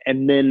 right?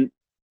 And then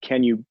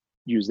can you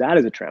use that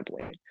as a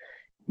trampoline,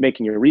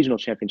 making your regional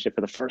championship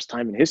for the first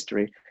time in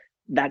history?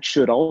 That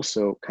should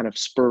also kind of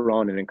spur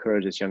on and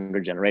encourage this younger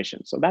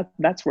generation. So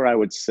that's where I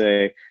would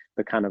say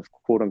the kind of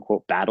quote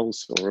unquote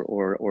battles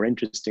or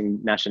interesting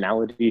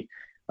nationality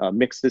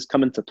mixes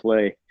come into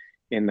play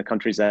in the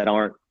countries that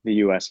aren't the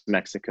US,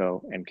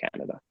 Mexico, and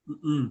Canada.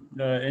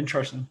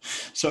 Interesting.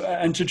 So,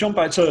 and to jump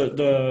back to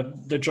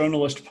the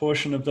journalist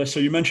portion of this, so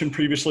you mentioned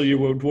previously you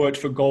would work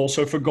for Goal.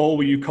 So for Goal,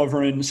 were you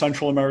covering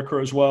Central America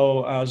as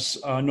well as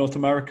North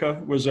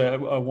America? Was it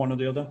one or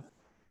the other?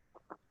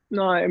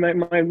 No,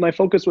 my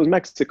focus was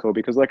Mexico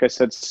because, like I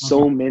said,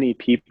 so many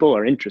people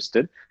are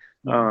interested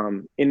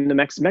in the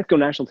Mexico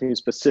national team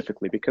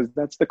specifically, because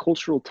that's the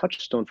cultural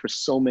touchstone for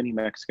so many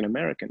Mexican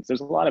Americans.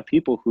 There's a lot of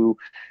people who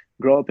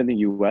grow up in the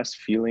US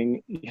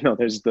feeling,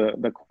 there's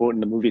the quote in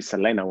the movie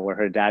Selena where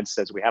her dad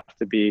says, we have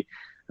to be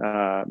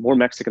more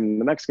Mexican than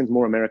the Mexicans,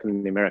 more American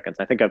than the Americans.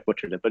 I think I've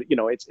butchered it, but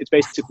it's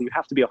basically you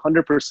have to be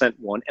 100%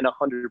 one and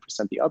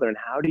 100% the other. And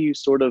how do you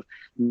sort of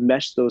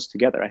mesh those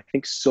together? I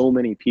think so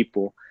many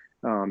people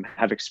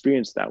have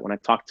experienced that. When I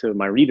talk to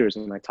my readers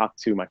and I talk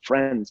to my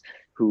friends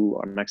who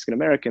are Mexican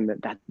American,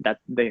 that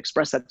they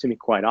express that to me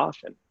quite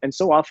often. And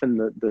so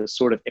often the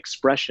sort of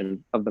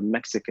expression of the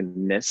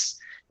Mexicanness,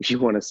 if you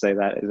want to say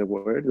that is a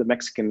word, the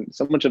Mexican,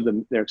 so much of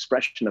their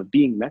expression of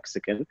being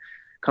Mexican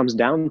comes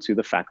down to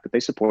the fact that they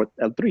support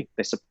El Tri,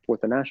 they support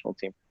the national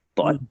team,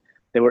 but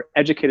they were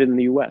educated in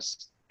the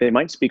US. They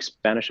might speak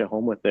Spanish at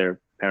home with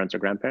their parents or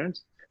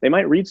grandparents. They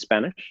might read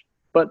Spanish,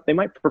 but they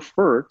might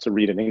prefer to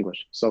read in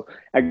English. So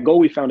at Go,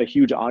 we found a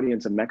huge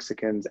audience of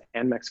Mexicans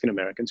and Mexican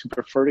Americans who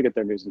prefer to get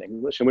their news in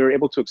English. And we were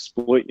able to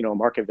exploit, a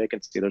market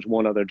vacancy. There's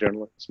one other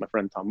journalist, my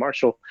friend Tom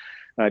Marshall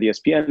at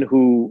ESPN,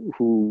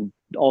 who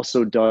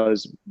also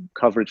does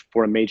coverage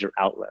for a major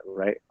outlet,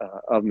 right,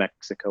 of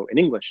Mexico in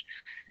English.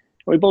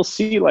 We both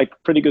see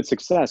pretty good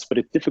success, but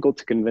it's difficult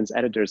to convince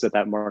editors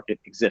that market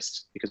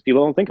exists because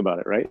people don't think about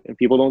it, right? And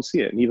people don't see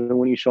it. And even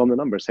when you show them the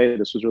numbers, hey,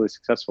 this was really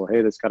successful.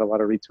 Hey, this got a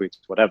lot of retweets,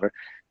 whatever.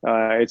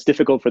 It's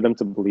difficult for them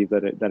to believe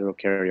that it'll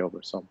carry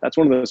over. So that's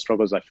one of the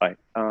struggles I fight.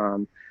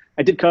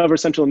 I did cover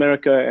Central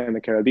America and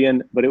the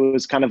Caribbean, but it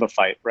was kind of a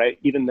fight, right?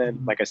 Even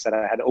then, like I said,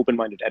 I had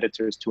open-minded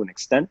editors to an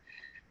extent,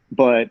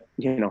 but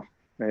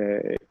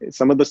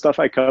some of the stuff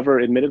I cover,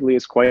 admittedly,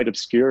 is quite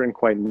obscure and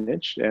quite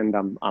niche, and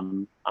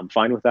I'm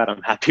fine with that.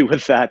 I'm happy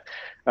with that.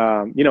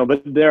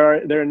 But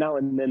there are now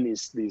and then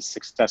these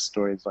success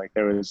stories. Like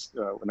there was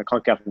when the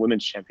CONCACAF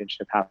Women's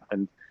Championship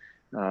happened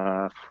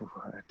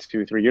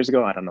 2-3 years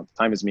ago. I don't know.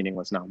 Time is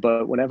meaningless now.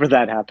 But whenever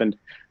that happened,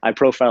 I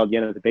profiled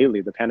Yenna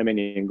Bailey, the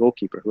Panamanian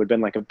goalkeeper, who had been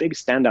like a big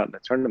standout in the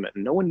tournament,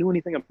 and no one knew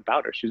anything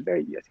about her. She was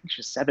I think she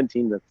was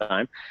 17 at the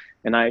time,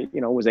 and I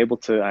was able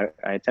to.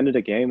 I attended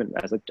a game and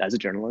as a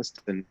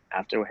journalist, and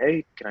after,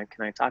 hey, can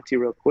I talk to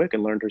you real quick,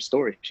 and learned her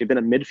story. She'd been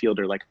a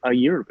midfielder like a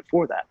year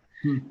before that.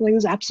 It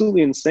was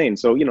absolutely insane.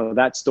 So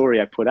that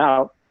story I put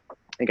out.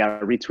 It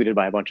got retweeted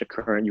by a bunch of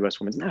current U.S.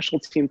 women's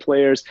national team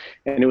players,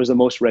 and it was the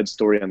most read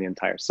story on the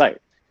entire site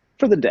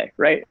for the day,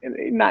 right? And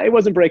it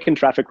wasn't breaking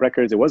traffic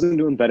records. It wasn't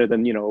doing better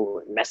than,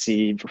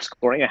 Messi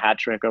scoring a hat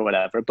trick or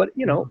whatever. But,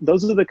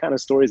 those are the kind of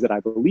stories that I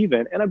believe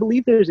in, and I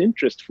believe there's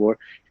interest for.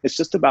 It's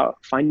just about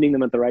finding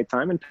them at the right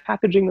time and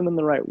packaging them in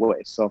the right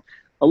way. So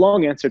a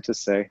long answer to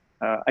say,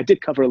 I did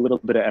cover a little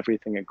bit of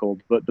everything at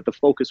Gold, but the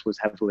focus was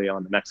heavily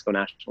on the Mexico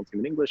national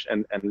team in English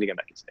and Liga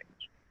MX in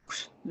English.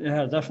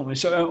 Yeah, definitely.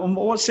 So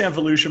what's the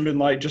evolution been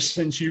like just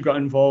since you got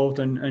involved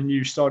and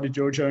you started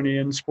your journey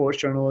in sports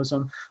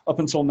journalism up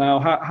until now?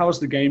 How has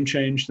the game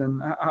changed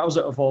and how's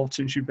it evolved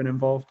since you've been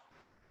involved?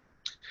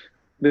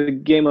 The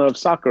game of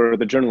soccer or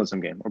the journalism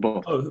game, or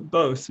both?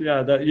 Both,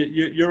 yeah.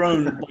 Your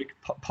own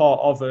part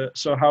of it.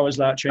 So how has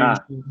that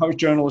changed? How has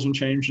journalism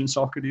changed in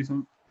soccer, do you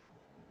think?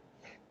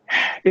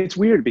 It's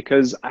weird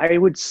because I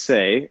would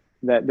say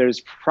that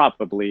there's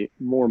probably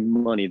more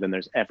money than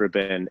there's ever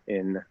been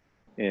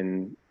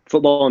in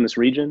football in this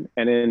region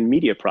and in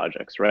media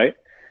projects, right?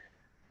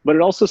 But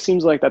it also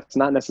seems like that's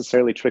not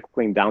necessarily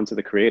trickling down to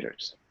the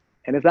creators.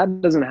 And if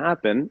that doesn't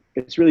happen,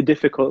 it's really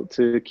difficult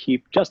to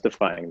keep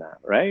justifying that,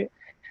 right?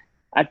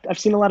 I've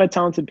seen a lot of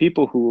talented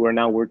people who are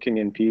now working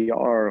in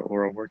PR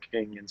or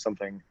working in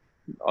something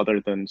other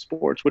than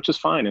sports, which is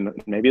fine and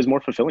maybe is more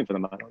fulfilling for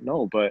them. I don't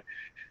know, but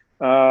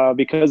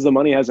because the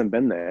money hasn't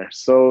been there.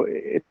 So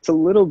it's a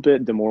little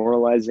bit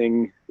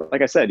demoralizing.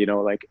 Like I said,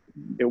 like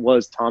it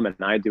was Tom and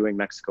I doing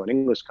Mexico and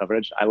English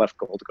coverage. I left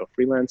Goal to go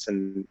freelance,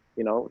 and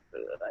now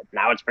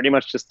it's pretty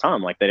much just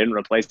Tom. Like they didn't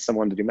replace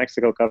someone to do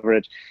Mexico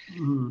coverage.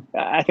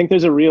 I think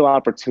there's a real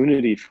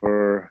opportunity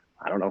for,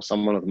 I don't know,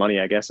 someone with money,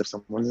 I guess, if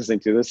someone's listening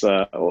to this.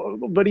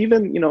 But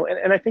even,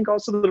 and I think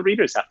also the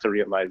readers have to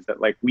realize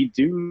that, like, we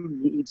do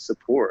need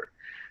support.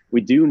 We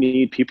do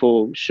need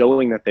people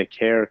showing that they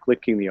care,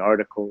 clicking the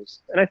articles.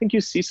 And I think you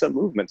see some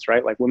movements,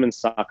 right? Like women's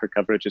soccer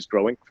coverage is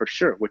growing for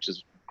sure, which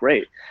is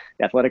great.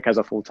 The Athletic has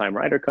a full-time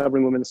writer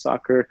covering women's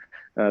soccer.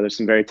 There's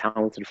some very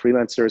talented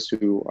freelancers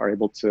who are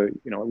able to,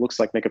 it looks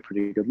like make a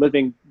pretty good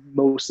living,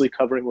 mostly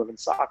covering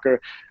women's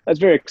soccer. That's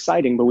very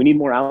exciting, but we need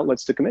more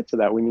outlets to commit to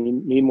that. We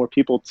need more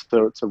people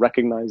to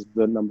recognize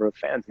the number of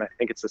fans. And I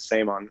think it's the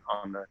same on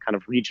the kind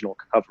of regional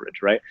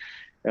coverage, right?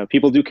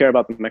 People do care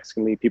about the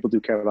Mexican League. People do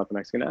care about the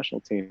Mexican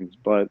national teams,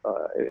 but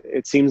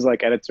it seems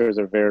like editors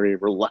are very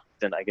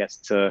reluctant, I guess,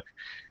 to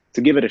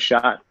give it a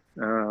shot.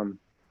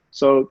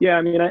 So yeah,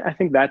 I mean, I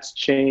think that's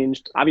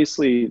changed.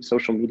 Obviously,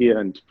 social media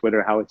and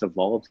Twitter, how it's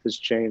evolved, has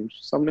changed.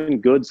 Some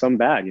good, some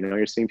bad.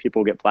 You're seeing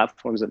people get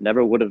platforms that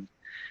never would have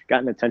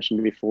gotten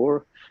attention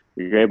before.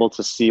 You're able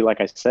to see,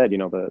 like I said,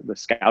 the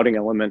scouting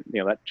element,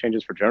 that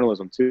changes for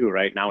journalism too,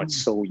 right? Now it's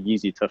so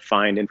easy to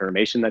find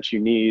information that you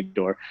need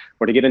or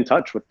to get in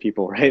touch with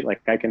people, right?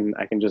 Like I can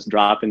just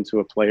drop into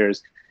a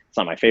player's, it's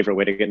not my favorite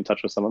way to get in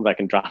touch with someone, but I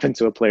can drop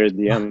into a player's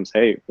DMs.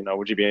 Hey,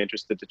 would you be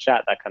interested to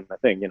chat? That kind of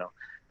thing,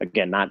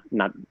 again,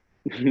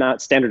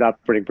 not standard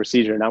operating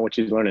procedure, not what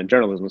you learn in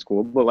journalism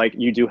school, but like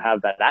you do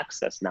have that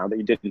access now that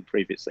you didn't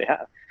previously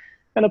have.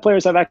 And the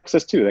players have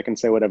access too. They can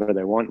say whatever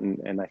they want.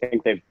 And I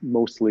think they've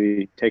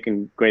mostly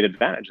taken great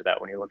advantage of that.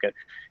 When you look at,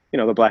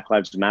 the Black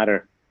Lives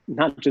Matter,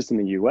 not just in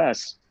the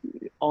US,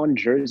 on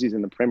jerseys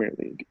in the Premier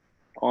League,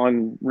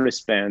 on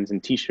wristbands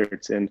and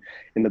T-shirts in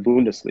the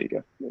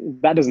Bundesliga.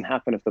 That doesn't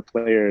happen if the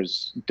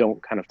players don't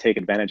kind of take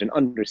advantage and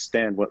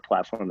understand what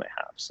platform they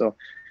have. So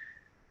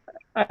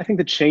I think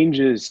the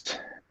changes,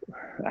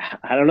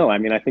 I don't know. I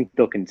mean, I think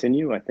they'll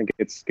continue. I think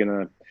it's going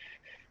to,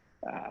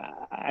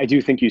 I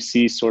do think you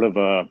see sort of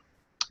a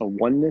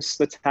oneness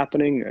that's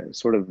happening.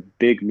 Sort of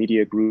big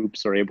media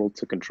groups are able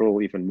to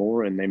control even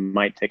more, and they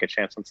might take a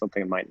chance on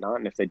something and might not.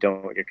 And if they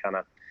don't, you're kind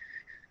of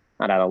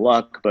not out of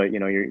luck, but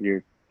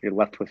you're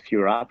left with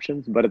fewer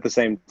options. But at the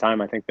same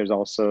time, I think there's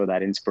also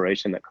that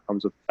inspiration that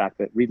comes with the fact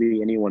that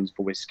really anyone's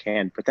voice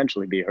can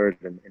potentially be heard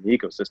in the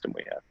ecosystem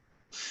we have.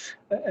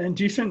 And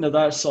do you think that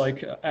that's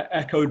like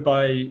echoed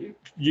by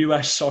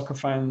US soccer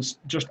fans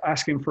just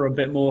asking for a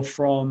bit more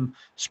from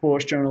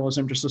sports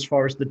journalism, just as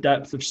far as the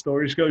depth of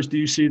stories goes? Do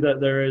you see that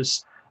there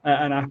is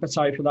an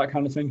appetite for that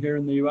kind of thing here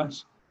in the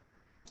US?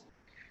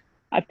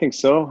 I think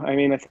so. I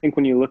mean, I think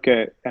when you look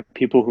at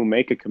people who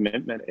make a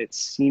commitment, it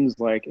seems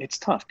like it's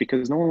tough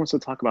because no one wants to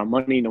talk about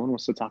money. No one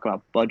wants to talk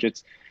about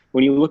budgets.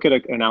 When you look at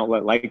an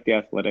outlet like The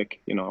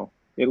Athletic,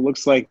 it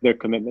looks like their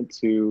commitment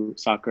to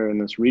soccer in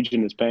this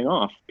region is paying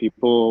off.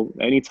 People,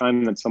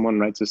 anytime that someone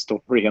writes a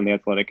story on The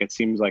Athletic, it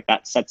seems like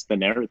that sets the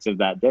narrative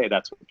that day.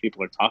 That's what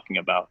people are talking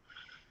about.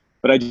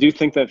 But I do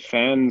think that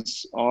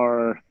fans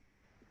are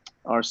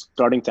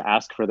starting to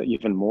ask for that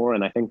even more,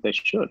 and I think they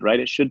should, right?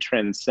 It should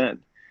transcend.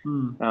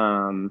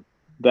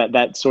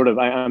 That sort of,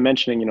 I'm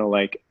mentioning,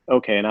 like,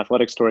 okay, an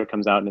athletic story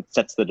comes out and it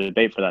sets the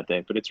debate for that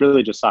day, but it's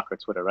really just soccer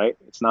Twitter, right?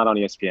 It's not on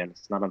ESPN.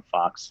 It's not on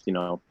Fox,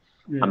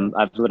 Yeah.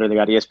 I've literally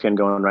got ESPN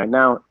going right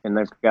now, and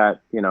they've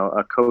got,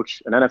 a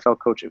coach, an NFL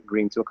coach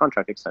agreeing to a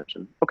contract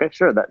extension. Okay,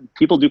 sure, that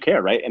people do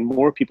care, right? And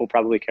more people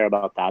probably care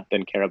about that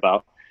than care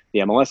about the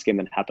MLS game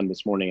that happened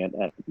this morning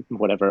at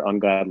whatever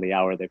ungodly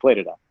hour they played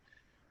it at.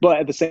 But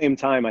at the same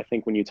time, I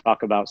think when you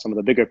talk about some of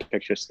the bigger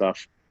picture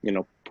stuff,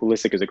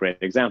 Pulisic is a great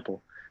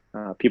example.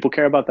 People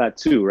care about that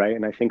too, right?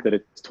 And I think that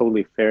it's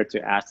totally fair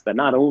to ask that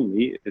not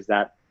only is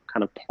that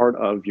kind of part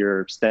of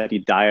your steady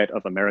diet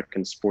of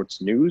American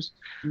sports news,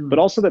 but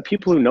also that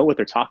people who know what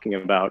they're talking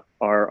about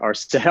are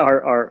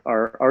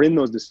in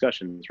those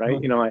discussions, right?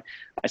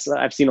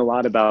 I've seen a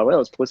lot about, well,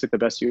 is Pulisic the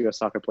best U.S.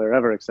 soccer player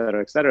ever, et cetera,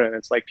 et cetera. And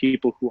it's like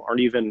people who aren't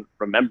even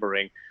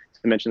remembering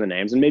to mention the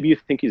names. And maybe you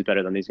think he's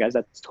better than these guys.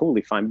 That's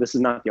totally fine. This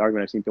is not the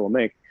argument I've seen people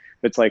make.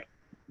 It's like,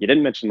 you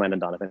didn't mention Landon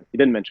Donovan. You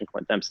didn't mention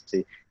Clint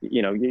Dempsey.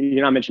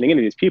 You're not mentioning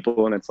any of these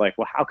people. And it's like,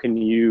 well, how can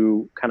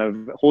you kind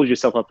of hold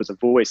yourself up as a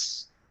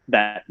voice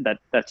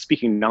that's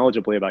speaking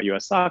knowledgeably about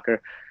U.S.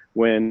 soccer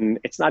when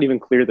it's not even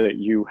clear that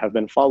you have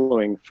been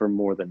following for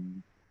more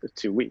than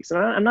 2 weeks? And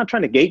I'm not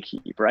trying to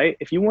gatekeep, right?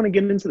 If you want to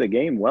get into the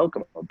game,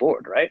 welcome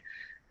aboard, right?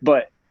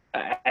 But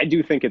I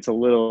do think it's a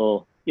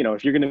little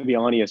if you're going to be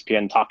on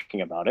ESPN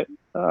talking about it,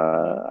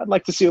 I'd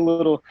like to see a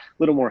little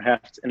more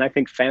heft. And I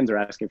think fans are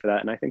asking for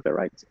that, and I think they're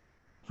right.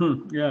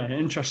 Yeah,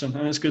 interesting,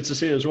 and it's good to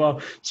see as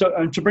well. So,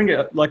 and to bring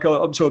it like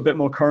up to a bit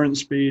more current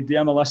speed, the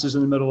MLS is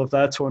in the middle of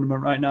their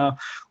tournament right now.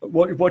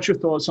 What's your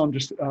thoughts on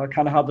just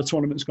kind of how the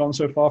tournament's gone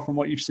so far from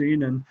what you've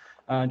seen,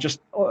 and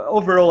just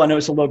overall? I know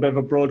it's a little bit of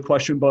a broad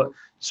question, but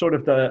sort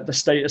of the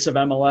status of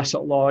MLS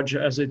at large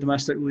as a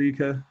domestic league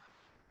here.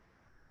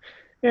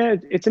 Yeah,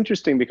 it's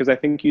interesting because I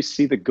think you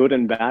see the good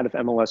and bad of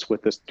MLS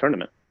with this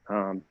tournament.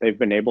 They've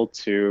been able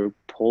to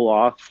pull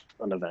off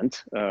an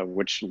event,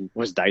 which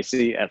was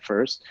dicey at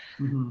first,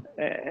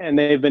 and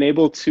they've been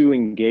able to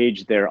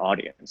engage their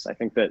audience. I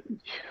think that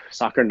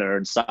soccer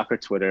nerds, soccer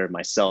Twitter,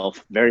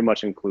 myself, very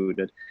much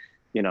included,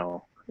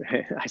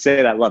 I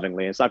say that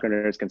lovingly, and soccer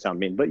nerds can sound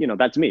mean, but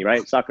that's me,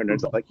 right? Soccer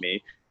nerds like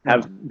me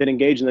have been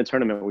engaged in the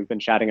tournament. We've been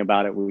chatting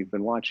about it. We've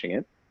been watching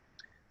it.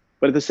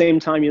 But at the same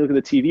time, you look at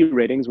the TV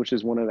ratings, which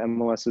is one of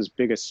MLS's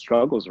biggest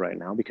struggles right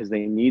now because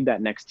they need that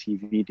next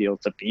TV deal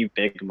to be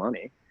big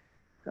money.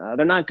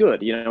 They're not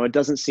good. It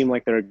doesn't seem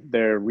like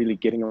they're really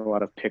getting a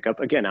lot of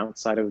pickup, again,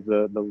 outside of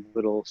the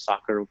little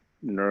soccer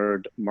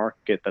nerd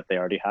market that they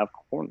already have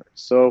cornered.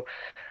 So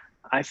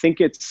I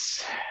think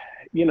it's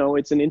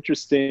an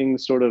interesting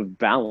sort of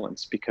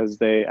balance because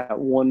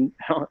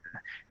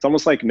it's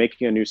almost like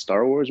making a new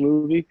Star Wars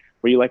movie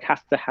where you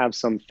have to have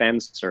some fan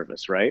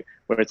service, right?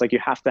 Where it's like you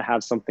have to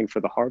have something for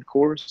the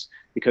hardcores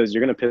because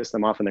you're going to piss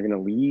them off and they're going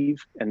to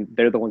leave, and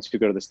they're the ones who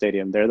go to the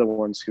stadium. They're the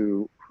ones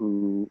who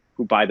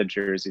buy the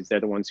jerseys.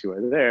 They're the ones who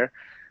are there.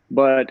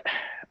 But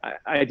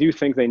I do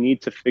think they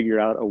need to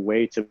figure out a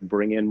way to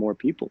bring in more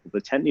people.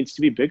 The tent needs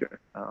to be bigger,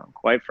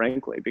 quite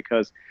frankly,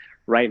 because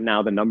right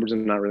now the numbers are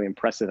not really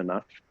impressive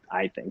enough,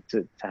 I think,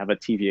 to have a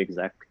TV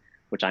exec,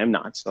 which I am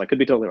not. So I could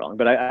be totally wrong,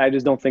 but I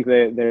just don't think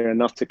they're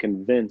enough to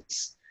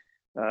convince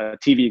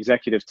TV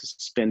executives to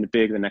spend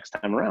big the next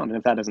time around. And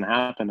if that doesn't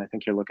happen, I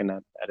think you're looking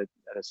at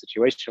a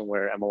situation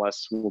where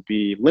MLS will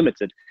be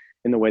limited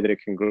in the way that it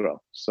can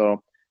grow.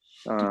 So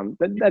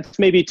that's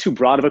maybe too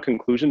broad of a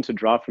conclusion to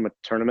draw from a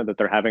tournament that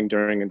they're having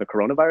during the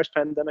coronavirus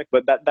pandemic,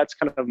 but that's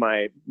kind of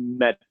my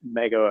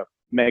mega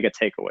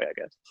takeaway, I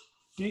guess.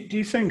 Do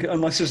you think,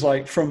 unless it's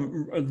like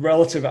from a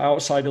relative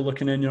outsider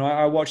looking in,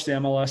 I watch the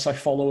MLS, I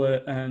follow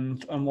it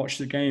and watch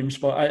the games,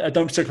 but I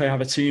don't particularly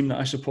have a team that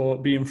I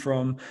support. Being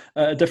from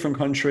a different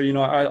country,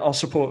 I'll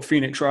support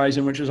Phoenix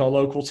Rising, which is our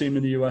local team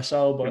in the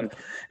USL. But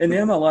in the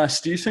MLS,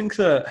 do you think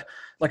that,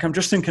 like, I'm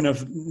just thinking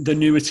of the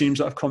newer teams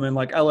that have come in,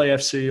 like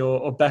LAFC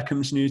or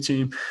Beckham's new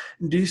team.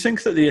 Do you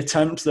think that the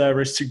attempt there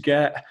is to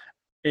get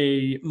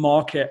a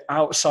market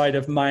outside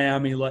of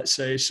Miami, let's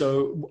say?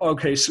 So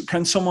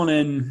can someone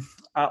in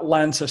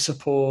Atlanta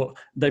support?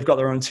 They've got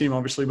their own team,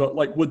 obviously, but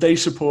would they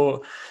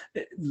support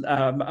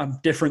a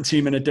different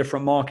team in a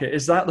different market?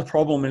 Is that the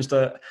problem? Is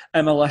that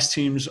MLS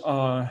teams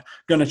are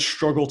going to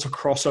struggle to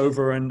cross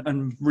over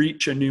and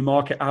reach a new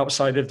market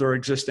outside of their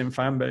existing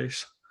fan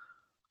base?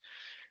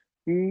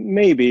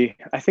 Maybe.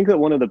 I think that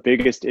one of the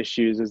biggest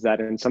issues is that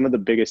in some of the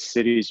biggest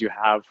cities, you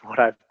have what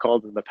I've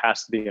called in the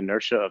past the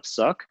inertia of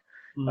suck.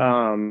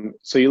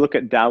 So you look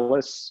at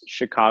Dallas,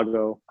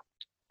 Chicago,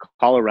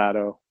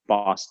 Colorado,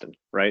 Boston,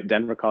 right?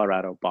 Denver,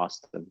 Colorado,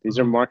 Boston. These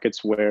are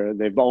markets where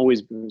they've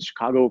always been.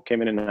 Chicago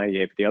came in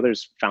 98, but the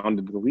others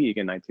founded the league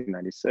in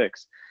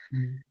 1996.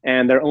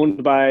 And they're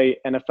owned by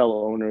NFL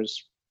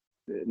owners,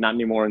 not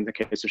anymore in the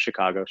case of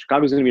Chicago.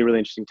 Chicago's going to be a really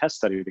interesting test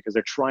study because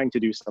they're trying to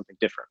do something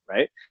different,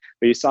 right?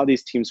 But you saw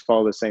these teams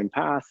follow the same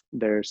path.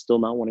 They're still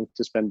not wanting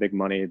to spend big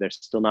money. They're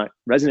still not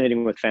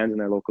resonating with fans in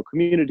their local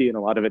community. And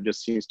a lot of it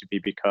just seems to be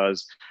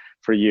because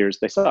for years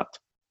they sucked.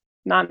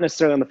 Not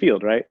necessarily on the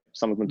field, right?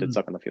 Some of them did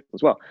suck on the field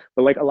as well.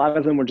 But a lot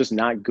of them were just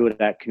not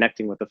good at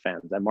connecting with the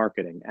fans, at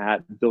marketing,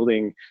 at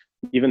building.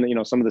 Even,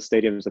 some of the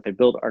stadiums that they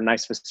build are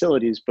nice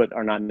facilities, but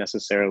are not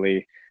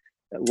necessarily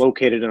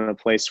located in a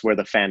place where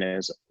the fan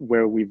is,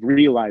 where we've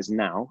realized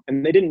now,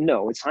 and they didn't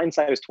know, it's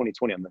hindsight is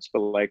 2020 on this,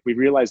 but we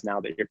realize now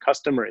that your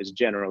customer is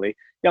generally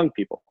young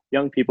people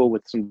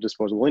with some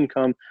disposable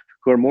income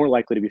who are more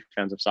likely to be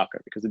fans of soccer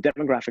because the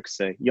demographics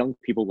say young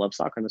people love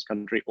soccer in this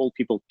country, old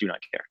people do not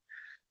care.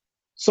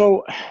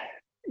 So,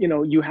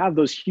 you have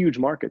those huge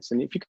markets.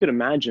 And if you could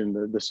imagine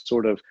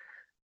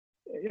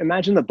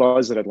imagine the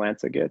buzz that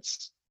Atlanta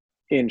gets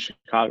in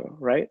Chicago,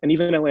 right? And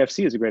even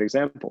LAFC is a great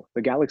example.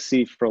 The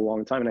Galaxy for a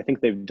long time, and I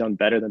think they've done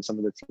better than some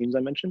of the teams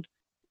I mentioned,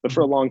 but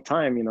for a long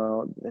time,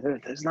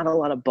 there's not a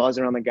lot of buzz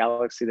around the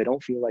Galaxy. They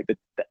don't feel like the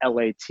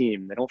LA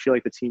team. They don't feel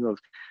like the team of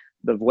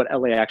what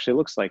LA actually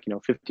looks like,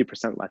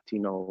 50%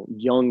 Latino,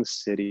 young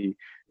city,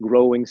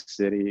 growing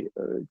city,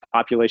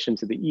 population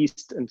to the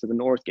east and to the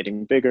north,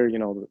 getting bigger,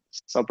 the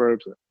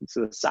suburbs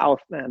to the south,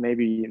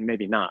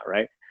 maybe not,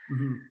 right?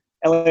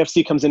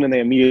 LAFC comes in and they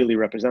immediately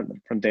represent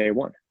them from day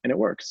one, and it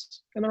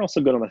works. And they're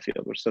also good on the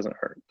field, which doesn't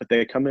hurt. But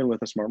they come in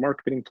with a smart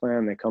marketing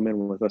plan. They come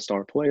in with a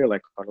star player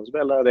like Carlos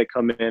Vela. They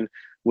come in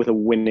with a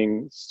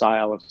winning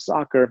style of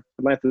soccer.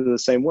 Atlanta is the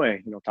same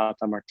way.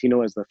 Tata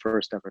Martino is the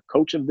first ever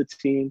coach of the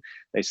team.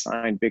 They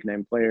signed big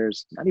name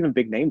players, not even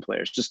big name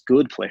players, just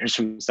good players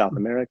from South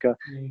America.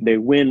 They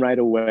win right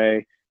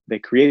away. They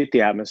create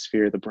the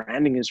atmosphere, the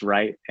branding is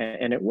right,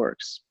 and it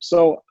works.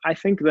 So I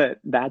think that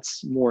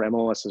that's more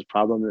MLS's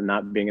problem than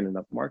not being in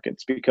enough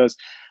markets, because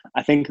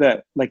I think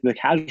that like the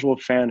casual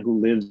fan who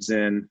lives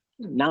in,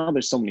 now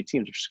there's so many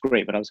teams, which is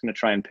great, but I was going to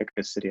try and pick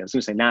a city. I was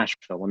going to say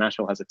Nashville. Well,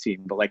 Nashville has a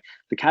team, but like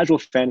the casual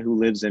fan who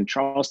lives in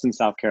Charleston,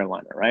 South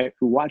Carolina, right?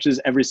 Who watches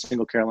every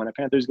single Carolina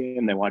Panthers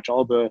game. They watch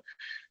all the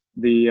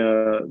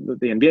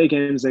NBA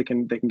games they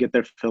can get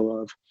their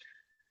fill of.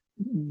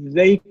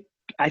 They,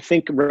 I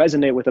think,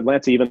 resonate with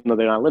Atlanta, even though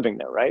they're not living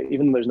there, right?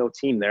 Even though there's no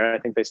team there, I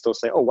think they still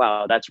say, oh,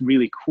 wow, that's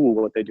really cool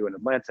what they do in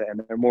Atlanta.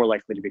 And they're more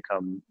likely to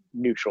become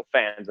neutral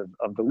fans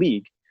of the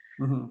league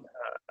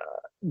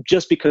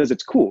just because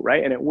it's cool,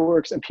 right? And it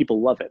works and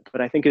people love it.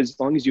 But I think as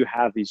long as you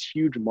have these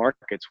huge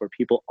markets where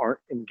people aren't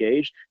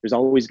engaged, there's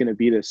always going to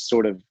be this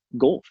sort of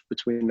gulf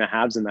between the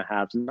haves and the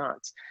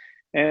have-nots.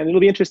 And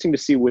it'll be interesting to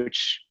see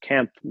which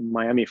camp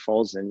Miami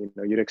falls in.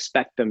 You'd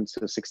expect them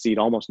to succeed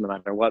almost no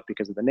matter what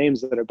because of the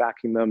names that are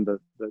backing them,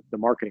 the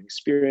marketing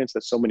experience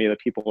that so many of the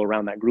people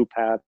around that group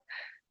have,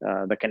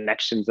 the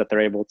connections that they're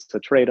able to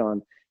trade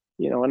on.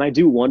 And I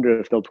do wonder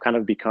if they'll kind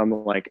of become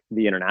like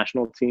the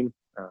international team.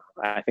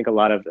 I think a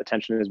lot of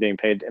attention is being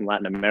paid in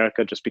Latin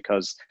America just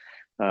because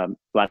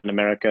Latin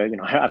America,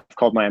 I've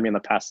called Miami in the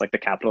past like the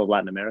capital of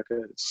Latin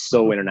America. It's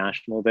so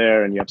international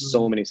there, and you have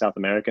so many South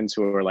Americans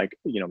who are like,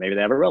 maybe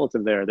they have a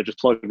relative there. They're just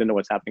plugged into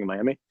what's happening in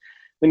Miami.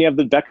 Then you have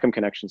the Beckham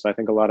connection. So I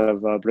think a lot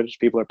of British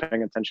people are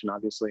paying attention,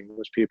 obviously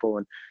English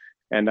people.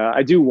 And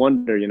I do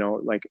wonder,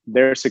 like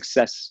their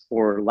success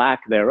or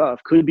lack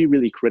thereof could be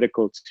really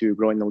critical to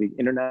growing the league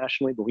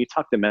internationally. But when we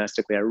talk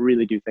domestically, I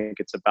really do think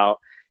it's about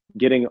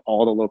getting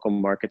all the local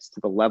markets to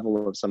the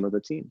level of some of the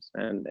teams.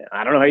 And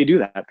I don't know how you do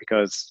that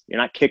because you're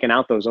not kicking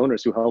out those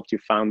owners who helped you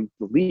found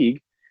the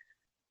league,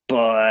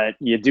 but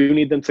you do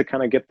need them to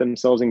kind of get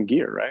themselves in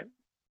gear, right?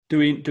 Do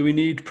we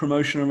need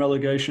promotion and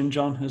relegation,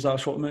 John?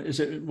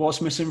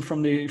 What's missing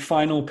from the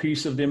final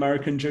piece of the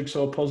American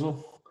jigsaw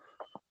puzzle?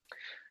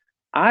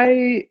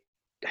 I'm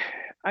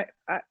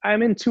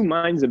in two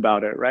minds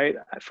about it, right?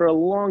 For a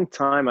long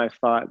time, I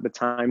thought the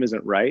time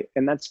isn't right.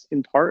 And that's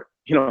in part,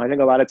 I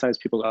think a lot of times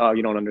people go, oh,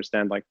 you don't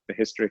understand like the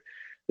history.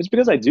 It's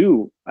because I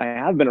do. I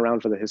have been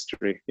around for the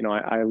history.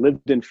 I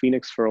lived in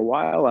Phoenix for a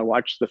while. I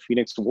watched the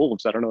Phoenix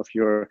Wolves. I don't know if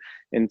you're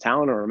in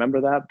town or remember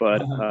that,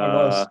 but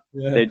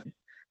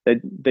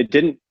they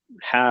didn't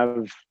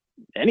have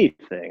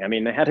anything. I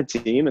mean, they had a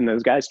team and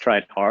those guys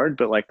tried hard,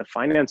 but like the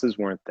finances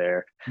weren't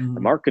there. The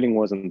marketing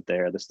wasn't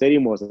there. The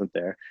stadium wasn't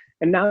there.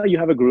 And now you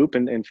have a group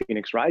in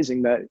Phoenix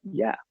Rising that,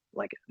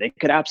 like they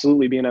could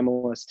absolutely be an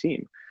MLS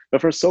team. But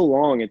for so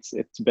long,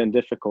 it's been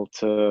difficult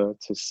to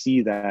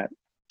see that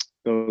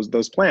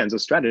those plans,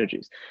 those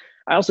strategies.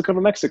 I also cover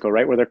Mexico,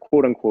 right, where their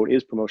quote unquote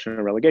is promotion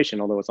and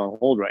relegation, although it's on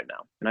hold right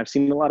now. And I've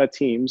seen a lot of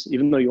teams,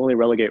 even though you only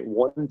relegate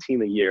one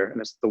team a year,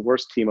 and it's the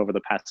worst team over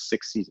the past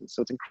 6 seasons.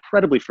 So it's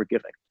incredibly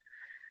forgiving.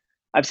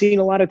 I've seen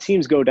a lot of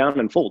teams go down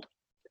and fold.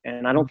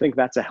 And I don't think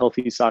that's a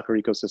healthy soccer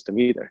ecosystem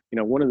either.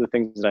 One of the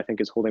things that I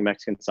think is holding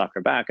Mexican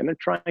soccer back, and they're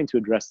trying to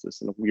address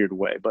this in a weird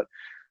way, but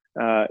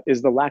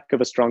is the lack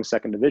of a strong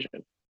second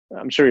division.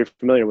 I'm sure you're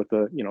familiar with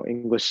the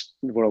English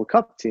World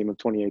Cup team of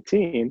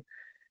 2018.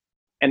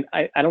 And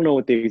I don't know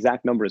what the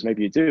exact number is,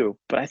 maybe you do,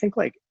 but I think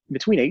like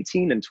between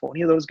 18 and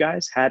 20 of those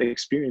guys had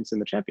experience in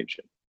the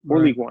championship or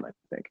League One, I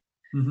think.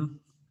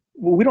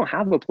 Well, we don't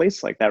have a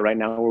place like that right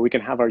now where we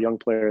can have our young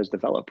players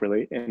develop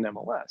really in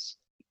MLS.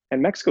 And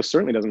Mexico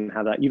certainly doesn't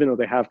have that, even though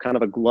they have kind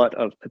of a glut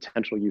of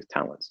potential youth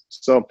talents.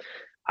 So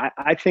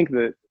I think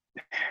that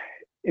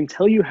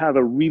until you have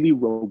a really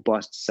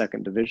robust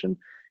second division,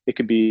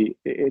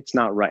 it's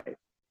not right.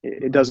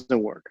 It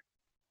doesn't work.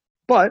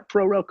 But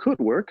Pro-Rel could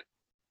work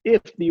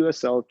if the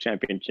USL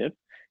Championship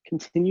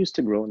continues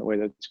to grow in the way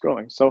that it's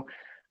growing. So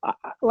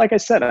like I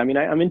said, I mean,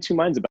 I'm in two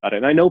minds about it.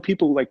 And I know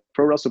people like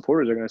Pro-Rel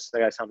supporters are going to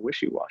say I sound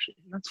wishy-washy.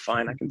 That's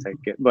fine. I can take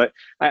it. But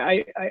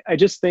I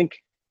just think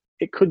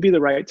it could be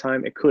the right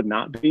time. It could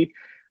not be.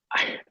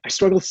 I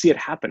struggle to see it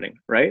happening,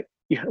 right?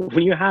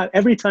 When you have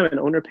every time an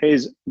owner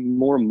pays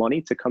more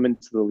money to come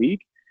into the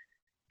league,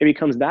 it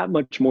becomes that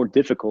much more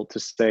difficult to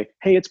say,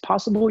 hey, it's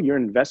possible your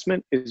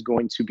investment is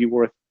going to be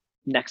worth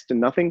next to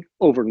nothing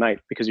overnight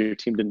because your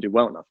team didn't do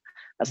well enough.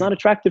 That's not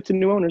attractive to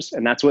new owners.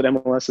 And that's what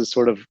MLS is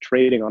sort of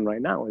trading on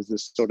right now, is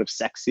this sort of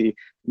sexy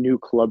new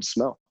club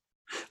smell.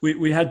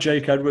 We had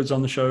Jake Edwards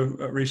on the show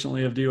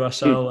recently of the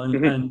USL,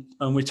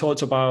 and we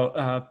talked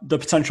about the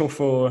potential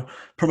for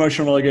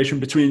promotion and relegation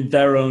between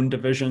their own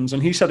divisions.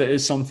 And he said it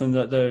is something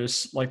that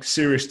there's like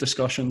serious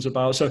discussions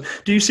about. So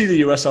do you see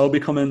the USL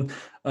becoming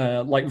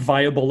like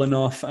viable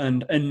enough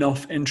and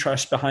enough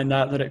interest behind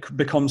that it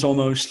becomes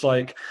almost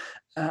like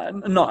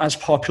not as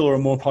popular or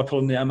more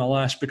popular than the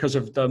MLS because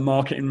of the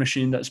marketing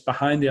machine that's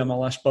behind the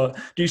MLS. But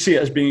do you see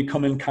it as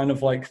becoming kind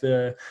of like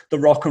the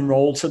rock and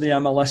roll to the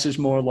MLS is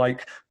more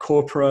like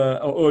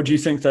corporate, or do you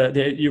think that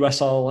the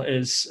USL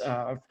is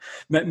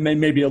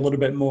maybe a little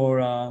bit more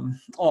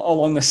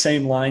along the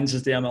same lines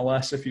as the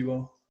MLS, if you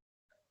will?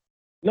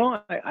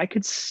 No, I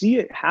could see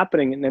it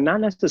happening, and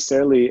not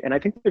necessarily. And I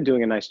think they're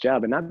doing a nice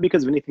job, and not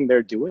because of anything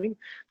they're doing,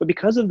 but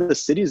because of the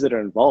cities that are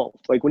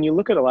involved. Like when you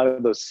look at a lot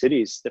of those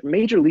cities, they're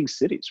major league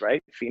cities,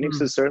 right? Phoenix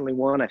is certainly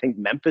one. I think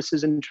Memphis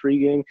is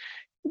intriguing.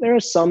 There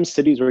are some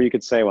cities where you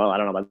could say, well, I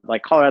don't know, but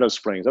like Colorado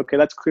Springs. Okay,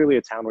 that's clearly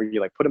a town where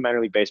you like put a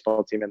minor league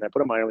baseball team in there,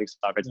 put a minor league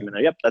soccer team in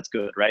there. Yep, that's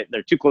good, right?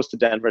 They're too close to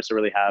Denver to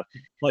really have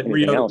Like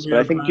anything else. But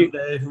I think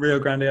Rio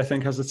Grande, I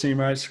think, has a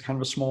team, right? It's kind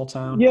of a small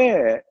town.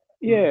 yeah,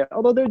 yeah.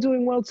 Although they're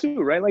doing well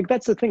too, right? Like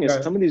that's the thing is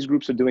Right. some of these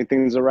groups are doing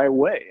things the right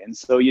way, and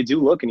so you do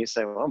look and you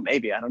say, well,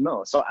 maybe I don't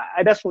know. So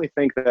I definitely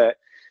think that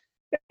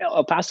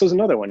El Paso is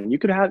another one. You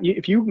could have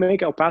if you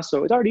make El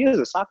Paso, it already is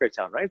a soccer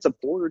town, right? It's a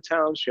border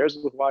town, shares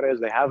with Juarez.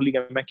 They have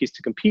Liga MX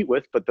to compete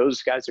with, but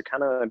those guys are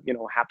kind of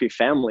happy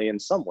family in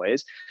some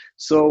ways.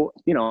 So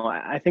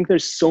I think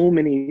there's so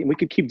many. We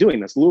could keep doing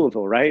this.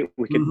 Louisville, right?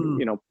 We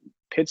could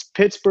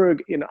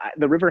Pittsburgh,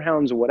 the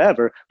Riverhounds or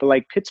whatever, but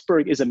like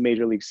Pittsburgh is a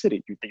major league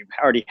city. You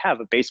already have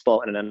a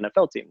baseball and an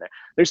NFL team there.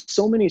 There's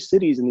so many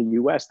cities in the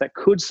U.S. that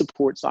could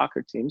support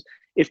soccer teams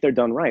if they're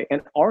done right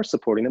and are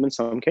supporting them in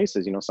some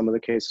cases, some of the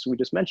cases we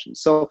just mentioned.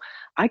 So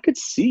I could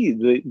see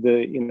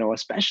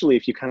especially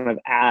if you kind of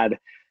add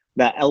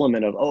that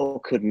element of, oh,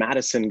 could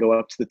Madison go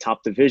up to the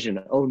top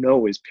division? Oh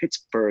no, is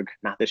Pittsburgh,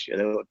 not this year,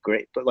 they look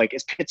great, but like,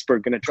 is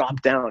Pittsburgh going to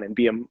drop down and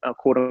be a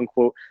quote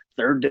unquote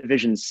third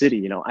division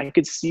city? I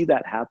could see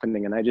that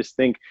happening. And I just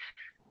think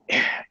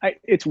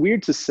it's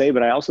weird to say,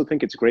 but I also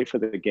think it's great for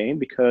the game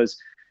because,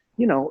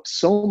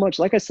 so much,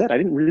 like I said, I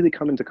didn't really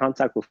come into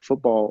contact with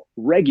football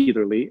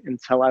regularly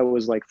until I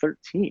was like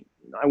 13.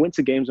 I went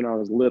to games when I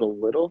was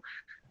little,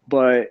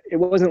 but it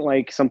wasn't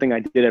like something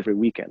I did every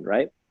weekend,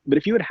 right? But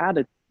if you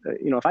had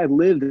if I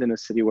lived in a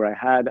city where I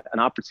had an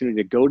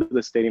opportunity to go to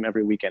the stadium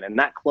every weekend and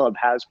that club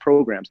has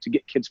programs to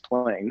get kids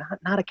playing,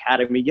 not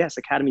academy. Yes,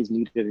 academy is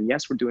needed. And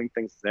yes, we're doing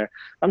things there.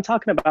 I'm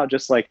talking about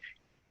just like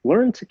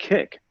learn to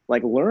kick,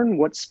 like learn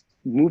what's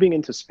moving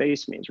into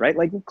space means, right?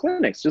 Like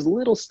clinics, just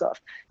little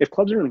stuff. If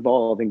clubs are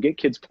involved and get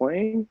kids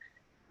playing,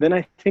 then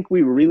I think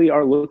we really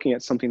are looking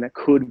at something that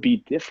could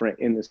be different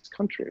in this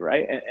country,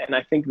 right? And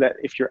I think that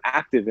if you're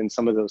active in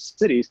some of those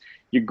cities,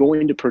 you're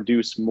going to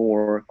produce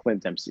more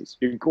Clint Dempseys.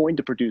 You're going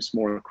to produce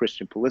more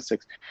Christian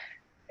Pulisic's.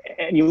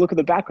 And you look at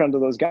the background of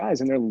those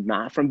guys, and they're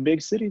not from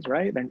big cities,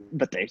 right?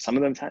 But some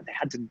of them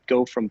had to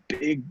go from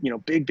big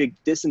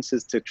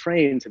distances to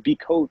train, to be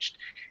coached.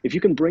 If you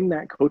can bring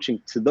that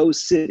coaching to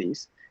those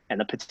cities and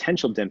the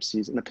potential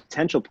Dempseys and the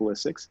potential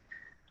Pulisic's,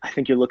 I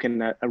think you're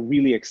looking at a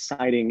really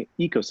exciting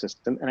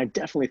ecosystem. And I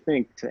definitely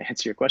think, to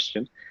answer your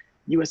question,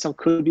 USL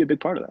could be a big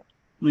part of that.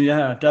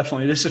 Yeah,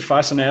 definitely. This is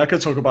fascinating. I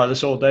could talk about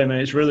this all day,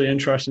 mate. It's really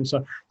interesting.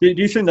 So do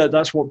you think that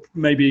that's what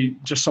maybe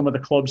just some of the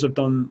clubs have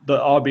done that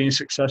are being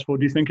successful?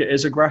 Do you think it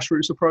is a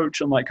grassroots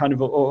approach and like kind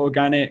of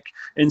organic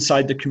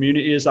inside the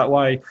community? Is that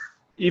why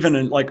even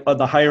in like at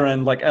the higher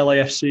end, like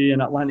LAFC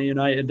and Atlanta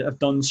United have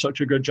done such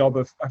a good job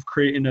of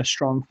creating a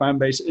strong fan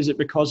base? Is it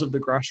because of the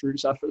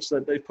grassroots efforts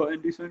that they put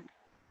in, do you think?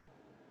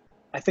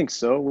 I think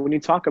so. When you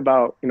talk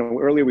about,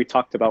 earlier we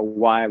talked about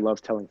why I love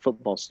telling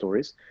football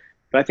stories,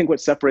 but I think what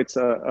separates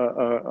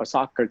a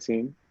soccer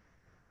team,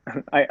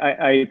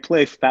 I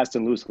play fast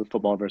and loose with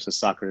football versus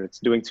soccer. It's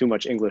doing too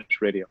much English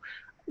radio.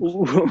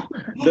 What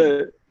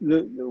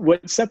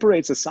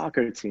separates a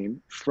soccer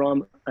team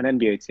from an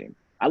NBA team?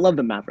 I love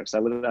the Mavericks. I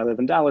live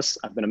in Dallas.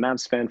 I've been a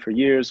Mavs fan for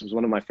years. It was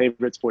one of my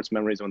favorite sports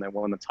memories when they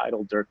won the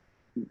title. Dirk,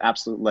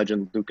 absolute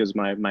legend. Luke is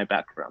my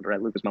background,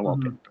 right? Luke is my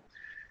wallpaper.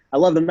 I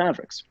love the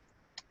Mavericks.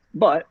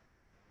 But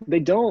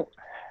you don't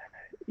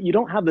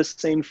have the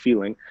same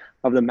feeling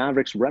of the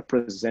Mavericks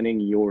representing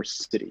your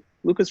city.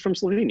 Luka's from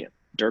Slovenia.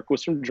 Dirk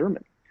was from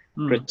Germany.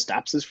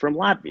 Kristaps is from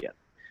Latvia.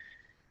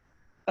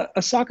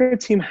 A soccer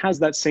team has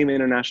that same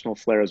international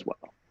flair as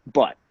well.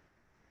 But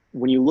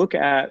when you look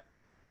at,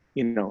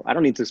 I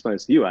don't need to explain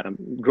this to you, Adam.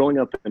 Growing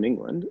up in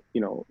England,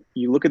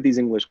 you look at these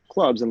English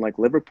clubs and like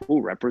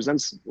Liverpool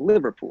represents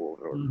Liverpool,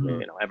 or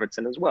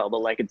Everton as well.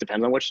 But like it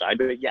depends on which side.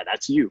 But yeah,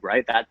 that's you,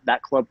 right?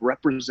 That club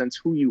represents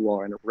who you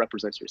are and it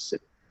represents your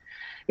city.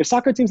 If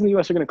soccer teams in the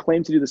U.S. are going to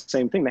claim to do the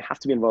same thing, they have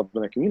to be involved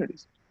in their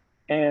communities.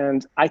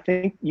 And I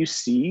think you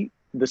see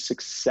the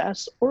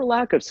success or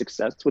lack of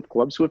success with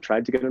clubs who have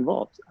tried to get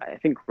involved. I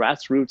think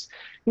grassroots,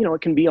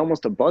 it can be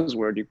almost a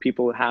buzzword.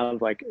 People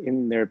have like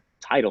in their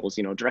titles,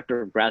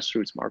 director of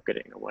grassroots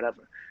marketing or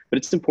whatever. But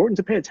it's important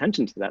to pay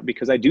attention to that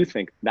because I do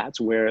think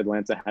that's where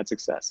Atlanta had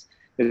success.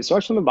 It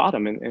starts from the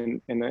bottom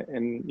and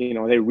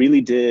they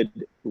really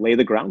did lay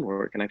the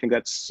groundwork. And I think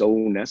that's so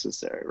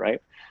necessary,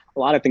 right? A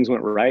lot of things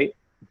went right,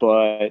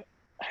 but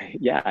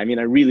yeah, I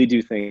really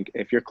do think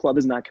if your club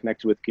is not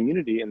connected with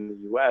community in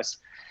the US,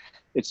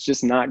 it's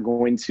just not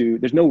going to,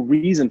 there's no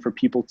reason for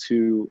people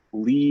to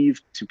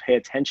leave to pay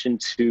attention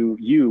to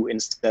you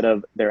instead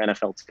of their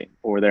NFL team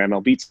or their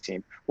MLB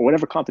team or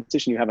whatever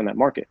competition you have in that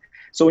market.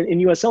 So in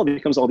USL, it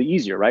becomes all the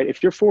easier, right?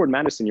 If you're Forward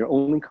Madison, your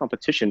only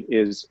competition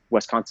is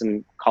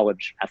Wisconsin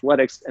College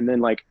athletics. And then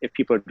like if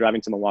people are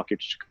driving to Milwaukee or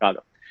to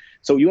Chicago.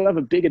 So you have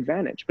a big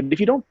advantage. But if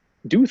you don't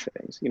do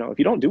things, if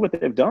you don't do what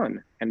they've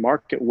done and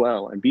market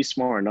well and be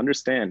smart and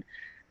understand,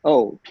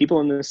 oh,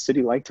 people in this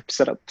city like to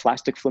set up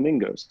plastic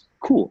flamingos.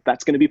 Cool.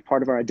 That's going to be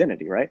part of our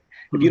identity, right?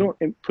 Mm-hmm. If you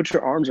don't put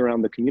your arms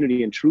around the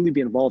community and truly be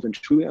involved and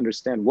truly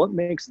understand what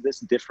makes this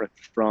different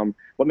from,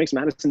 what makes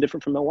Madison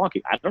different from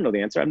Milwaukee. I don't know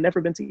the answer. I've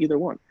never been to either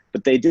one,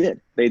 but they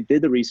did. They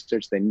did the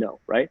research. They know,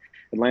 right?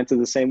 Atlanta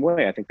the same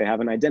way. I think they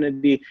have an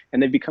identity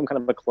and they've become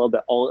kind of a club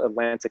that all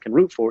Atlanta can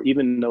root for,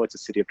 even though it's a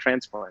city of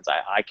transplants.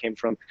 I came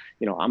from,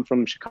 I'm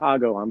from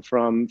Chicago. I'm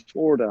from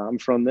Florida. I'm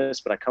from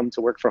this, but I come to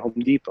work for Home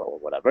Depot or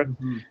whatever.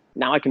 Mm-hmm.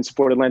 Now I can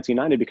support Atlanta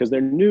United because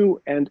they're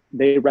new and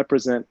they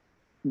represent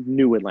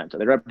new Atlanta.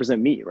 They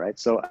represent me, right?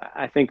 So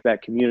I think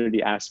that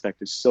community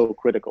aspect is so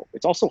critical.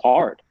 It's also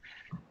hard.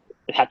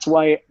 That's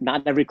why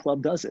not every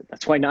club does it.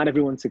 That's why not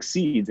everyone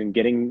succeeds in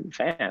getting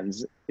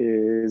fans,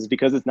 is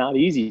because it's not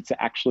easy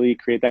to actually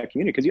create that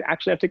community, because you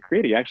actually have to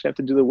create it. You actually have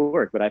to do the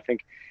work. But I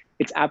think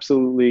it's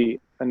absolutely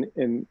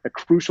a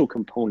crucial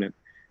component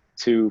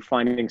to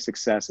finding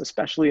success,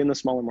 especially in the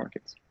smaller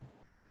markets.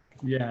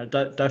 Yeah,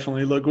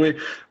 definitely. Look,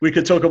 we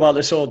could talk about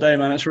this all day,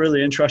 man. It's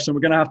really interesting. We're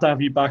going to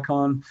have you back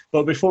on.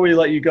 But before we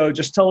let you go,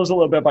 just tell us a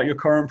little bit about your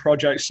current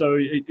project. So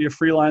you're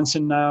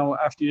freelancing now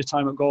after your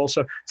time at Goal.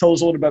 So tell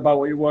us a little bit about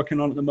what you're working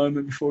on at the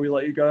moment before we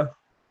let you go.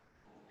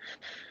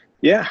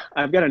 Yeah,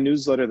 I've got a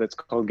newsletter that's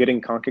called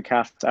Getting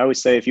CONCACAF. I always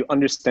say, if you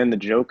understand the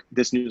joke,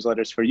 this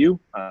newsletter is for you.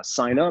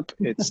 Sign up.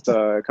 It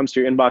comes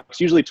to your inbox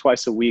usually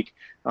twice a week.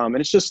 And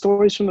it's just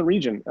stories from the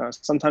region.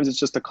 Sometimes it's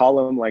just a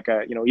column, like,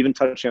 even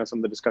touching on some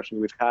of the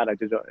discussions we've had. I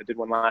did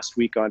one last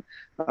week on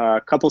a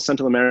couple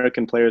Central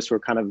American players who are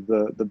kind of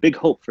the big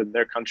hope for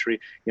their country.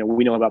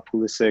 We know about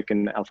Pulisic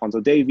and Alphonso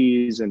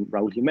Davies and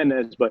Raul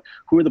Jimenez, but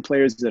who are the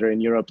players that are in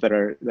Europe that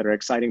are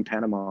exciting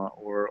Panama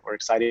or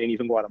exciting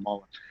even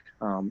Guatemala?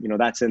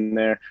 That's in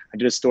there. I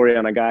did a story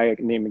on a guy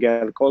named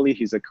Miguel Colli.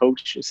 He's a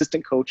coach,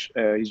 assistant coach.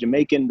 He's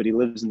Jamaican, but he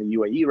lives in the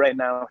UAE right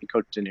now. He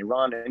coached in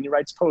Iran and he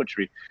writes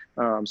poetry.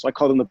 So I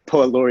called him the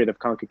poet laureate of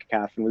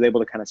CONCACAF and was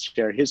able to kind of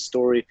share his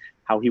story,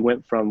 how he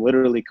went from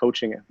literally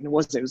coaching. It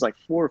was like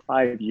 4 or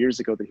 5 years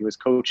ago that he was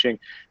coaching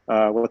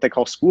what they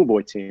call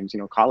schoolboy teams,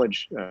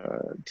 college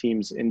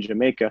teams in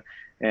Jamaica.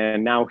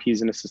 And now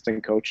he's an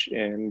assistant coach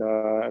and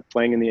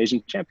playing in the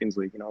Asian Champions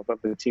League,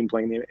 but the team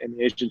playing in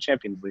the Asian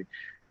Champions League.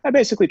 I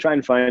basically try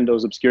and find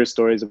those obscure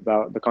stories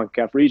about the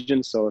CONCACAF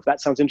region. So if that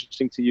sounds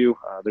interesting to you,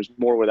 there's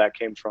more where that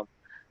came from.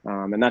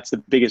 And that's the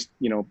biggest,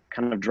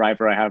 kind of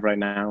driver I have right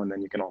now. And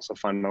then you can also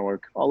find my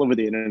work all over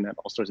the internet,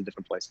 all sorts of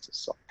different places.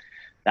 So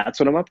that's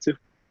what I'm up to.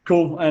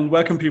 Cool. And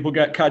where can people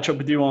catch up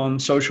with you on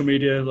social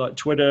media, like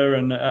Twitter?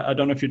 And I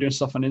don't know if you're doing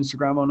stuff on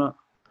Instagram or not.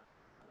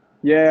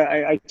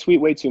 Yeah, I tweet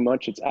way too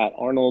much. It's at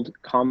Arnold,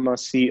 comma,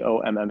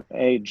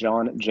 COMMA,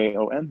 Jon,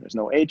 JON. There's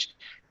no H.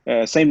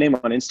 Same name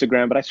on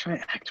Instagram, but I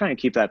try and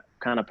keep that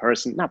kind of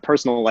not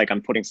personal, like I'm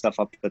putting stuff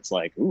up that's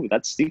like, ooh,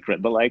 that's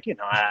secret. But like,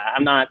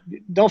 I'm not,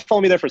 don't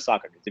follow me there for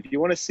soccer. If you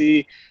want to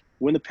see,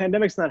 when the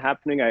pandemic's not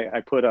happening, I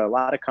put a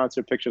lot of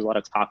concert pictures, a lot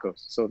of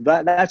tacos. So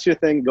that's your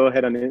thing. Go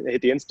ahead and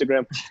hit the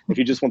Instagram. If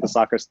you just want the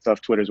soccer stuff,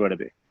 Twitter's where to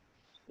be.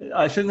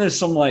 I think there's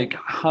some like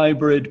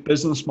hybrid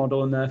business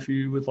model in there for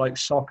you with like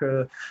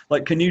soccer.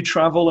 Like, can you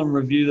travel and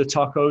review the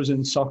tacos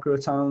in soccer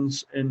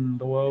towns in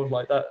the world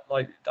like that?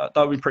 Like that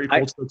would be pretty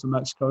cool to go to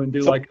Mexico and do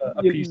like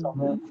a piece on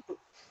that.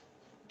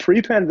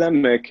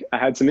 Pre-pandemic, I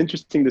had some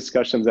interesting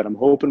discussions that I'm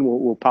hoping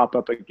will pop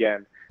up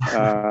again.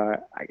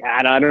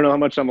 I don't know how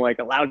much I'm like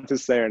allowed to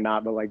say or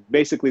not, but like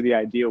basically the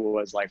idea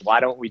was like, why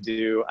don't we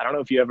do, I don't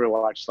know if you ever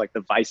watched like the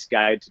Vice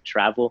Guide to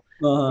Travel.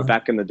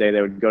 Back in the day,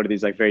 they would go to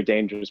these like very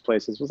dangerous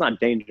places. It was not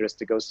dangerous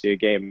to go see a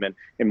game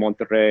in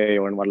Monterrey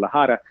or in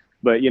Guadalajara,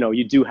 but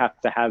you do have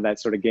to have that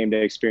sort of game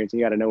day experience and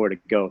you got to know where to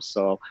go.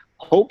 So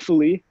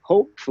hopefully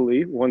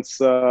once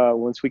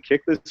we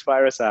kick this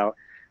virus out,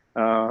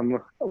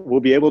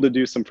 we'll be able to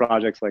do some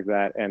projects like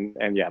that, and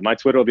yeah, my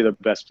Twitter will be the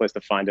best place to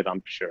find it.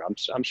 I'm sure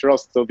I'll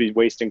still be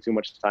wasting too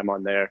much time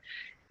on there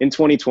in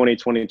 2020,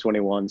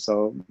 2021.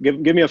 So give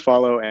me a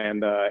follow,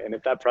 and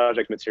if that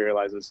project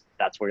materializes,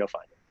 that's where you'll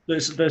find it.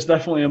 There's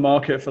definitely a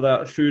market for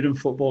that food and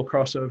football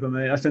crossover,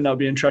 mate. I think that'd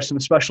be interesting,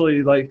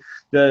 especially like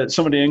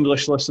some of the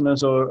English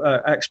listeners or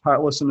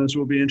expat listeners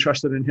will be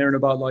interested in hearing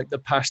about like the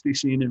pasty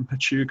scene in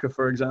Pachuca,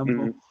 for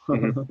example.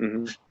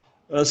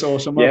 That's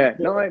awesome. Yeah,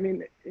 no, I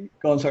mean,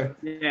 go on, sorry.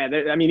 Yeah,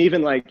 I mean,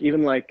 even like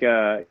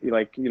Guadalajara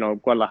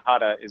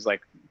is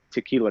like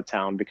tequila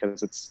town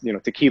because it's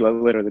tequila,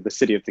 literally the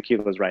city of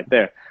tequila is right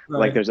there. Right.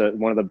 Like there's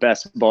one of the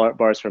best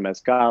bars for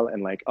mezcal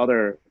and like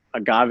other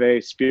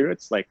agave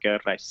spirits like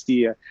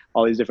raicilla,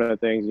 all these different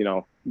things.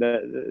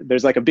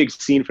 There's like a big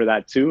scene for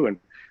that too, and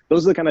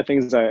those are the kind of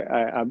things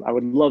I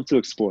would love to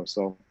explore.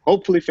 So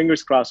hopefully,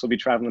 fingers crossed, we'll be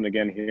traveling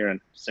again here in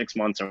 6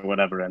 months or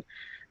whatever,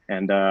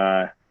 and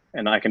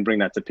I can bring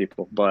that to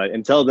people. But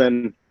until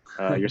then,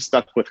 you're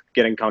stuck with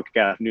getting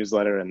CONCACAF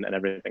newsletter and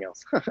everything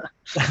else.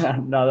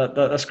 No,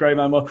 that's great,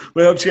 man. Well,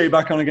 we hope to get you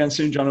back on again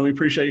soon, John, and we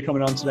appreciate you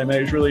coming on today, mate.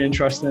 It was really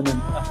interesting,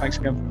 and thanks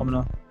again for coming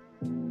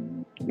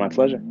on. My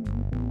pleasure.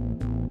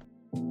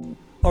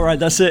 All right,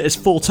 that's it. It's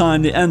full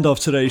time, the end of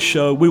today's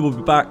show. We will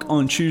be back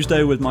on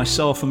Tuesday with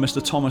myself and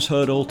Mr. Thomas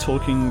Hurdle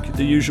talking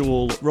the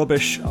usual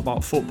rubbish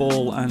about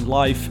football and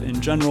life in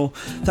general.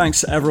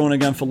 Thanks to everyone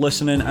again for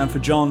listening and for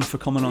John for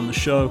coming on the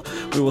show.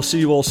 We will see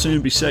you all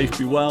soon. Be safe,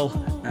 be well,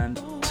 and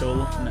till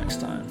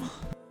next time.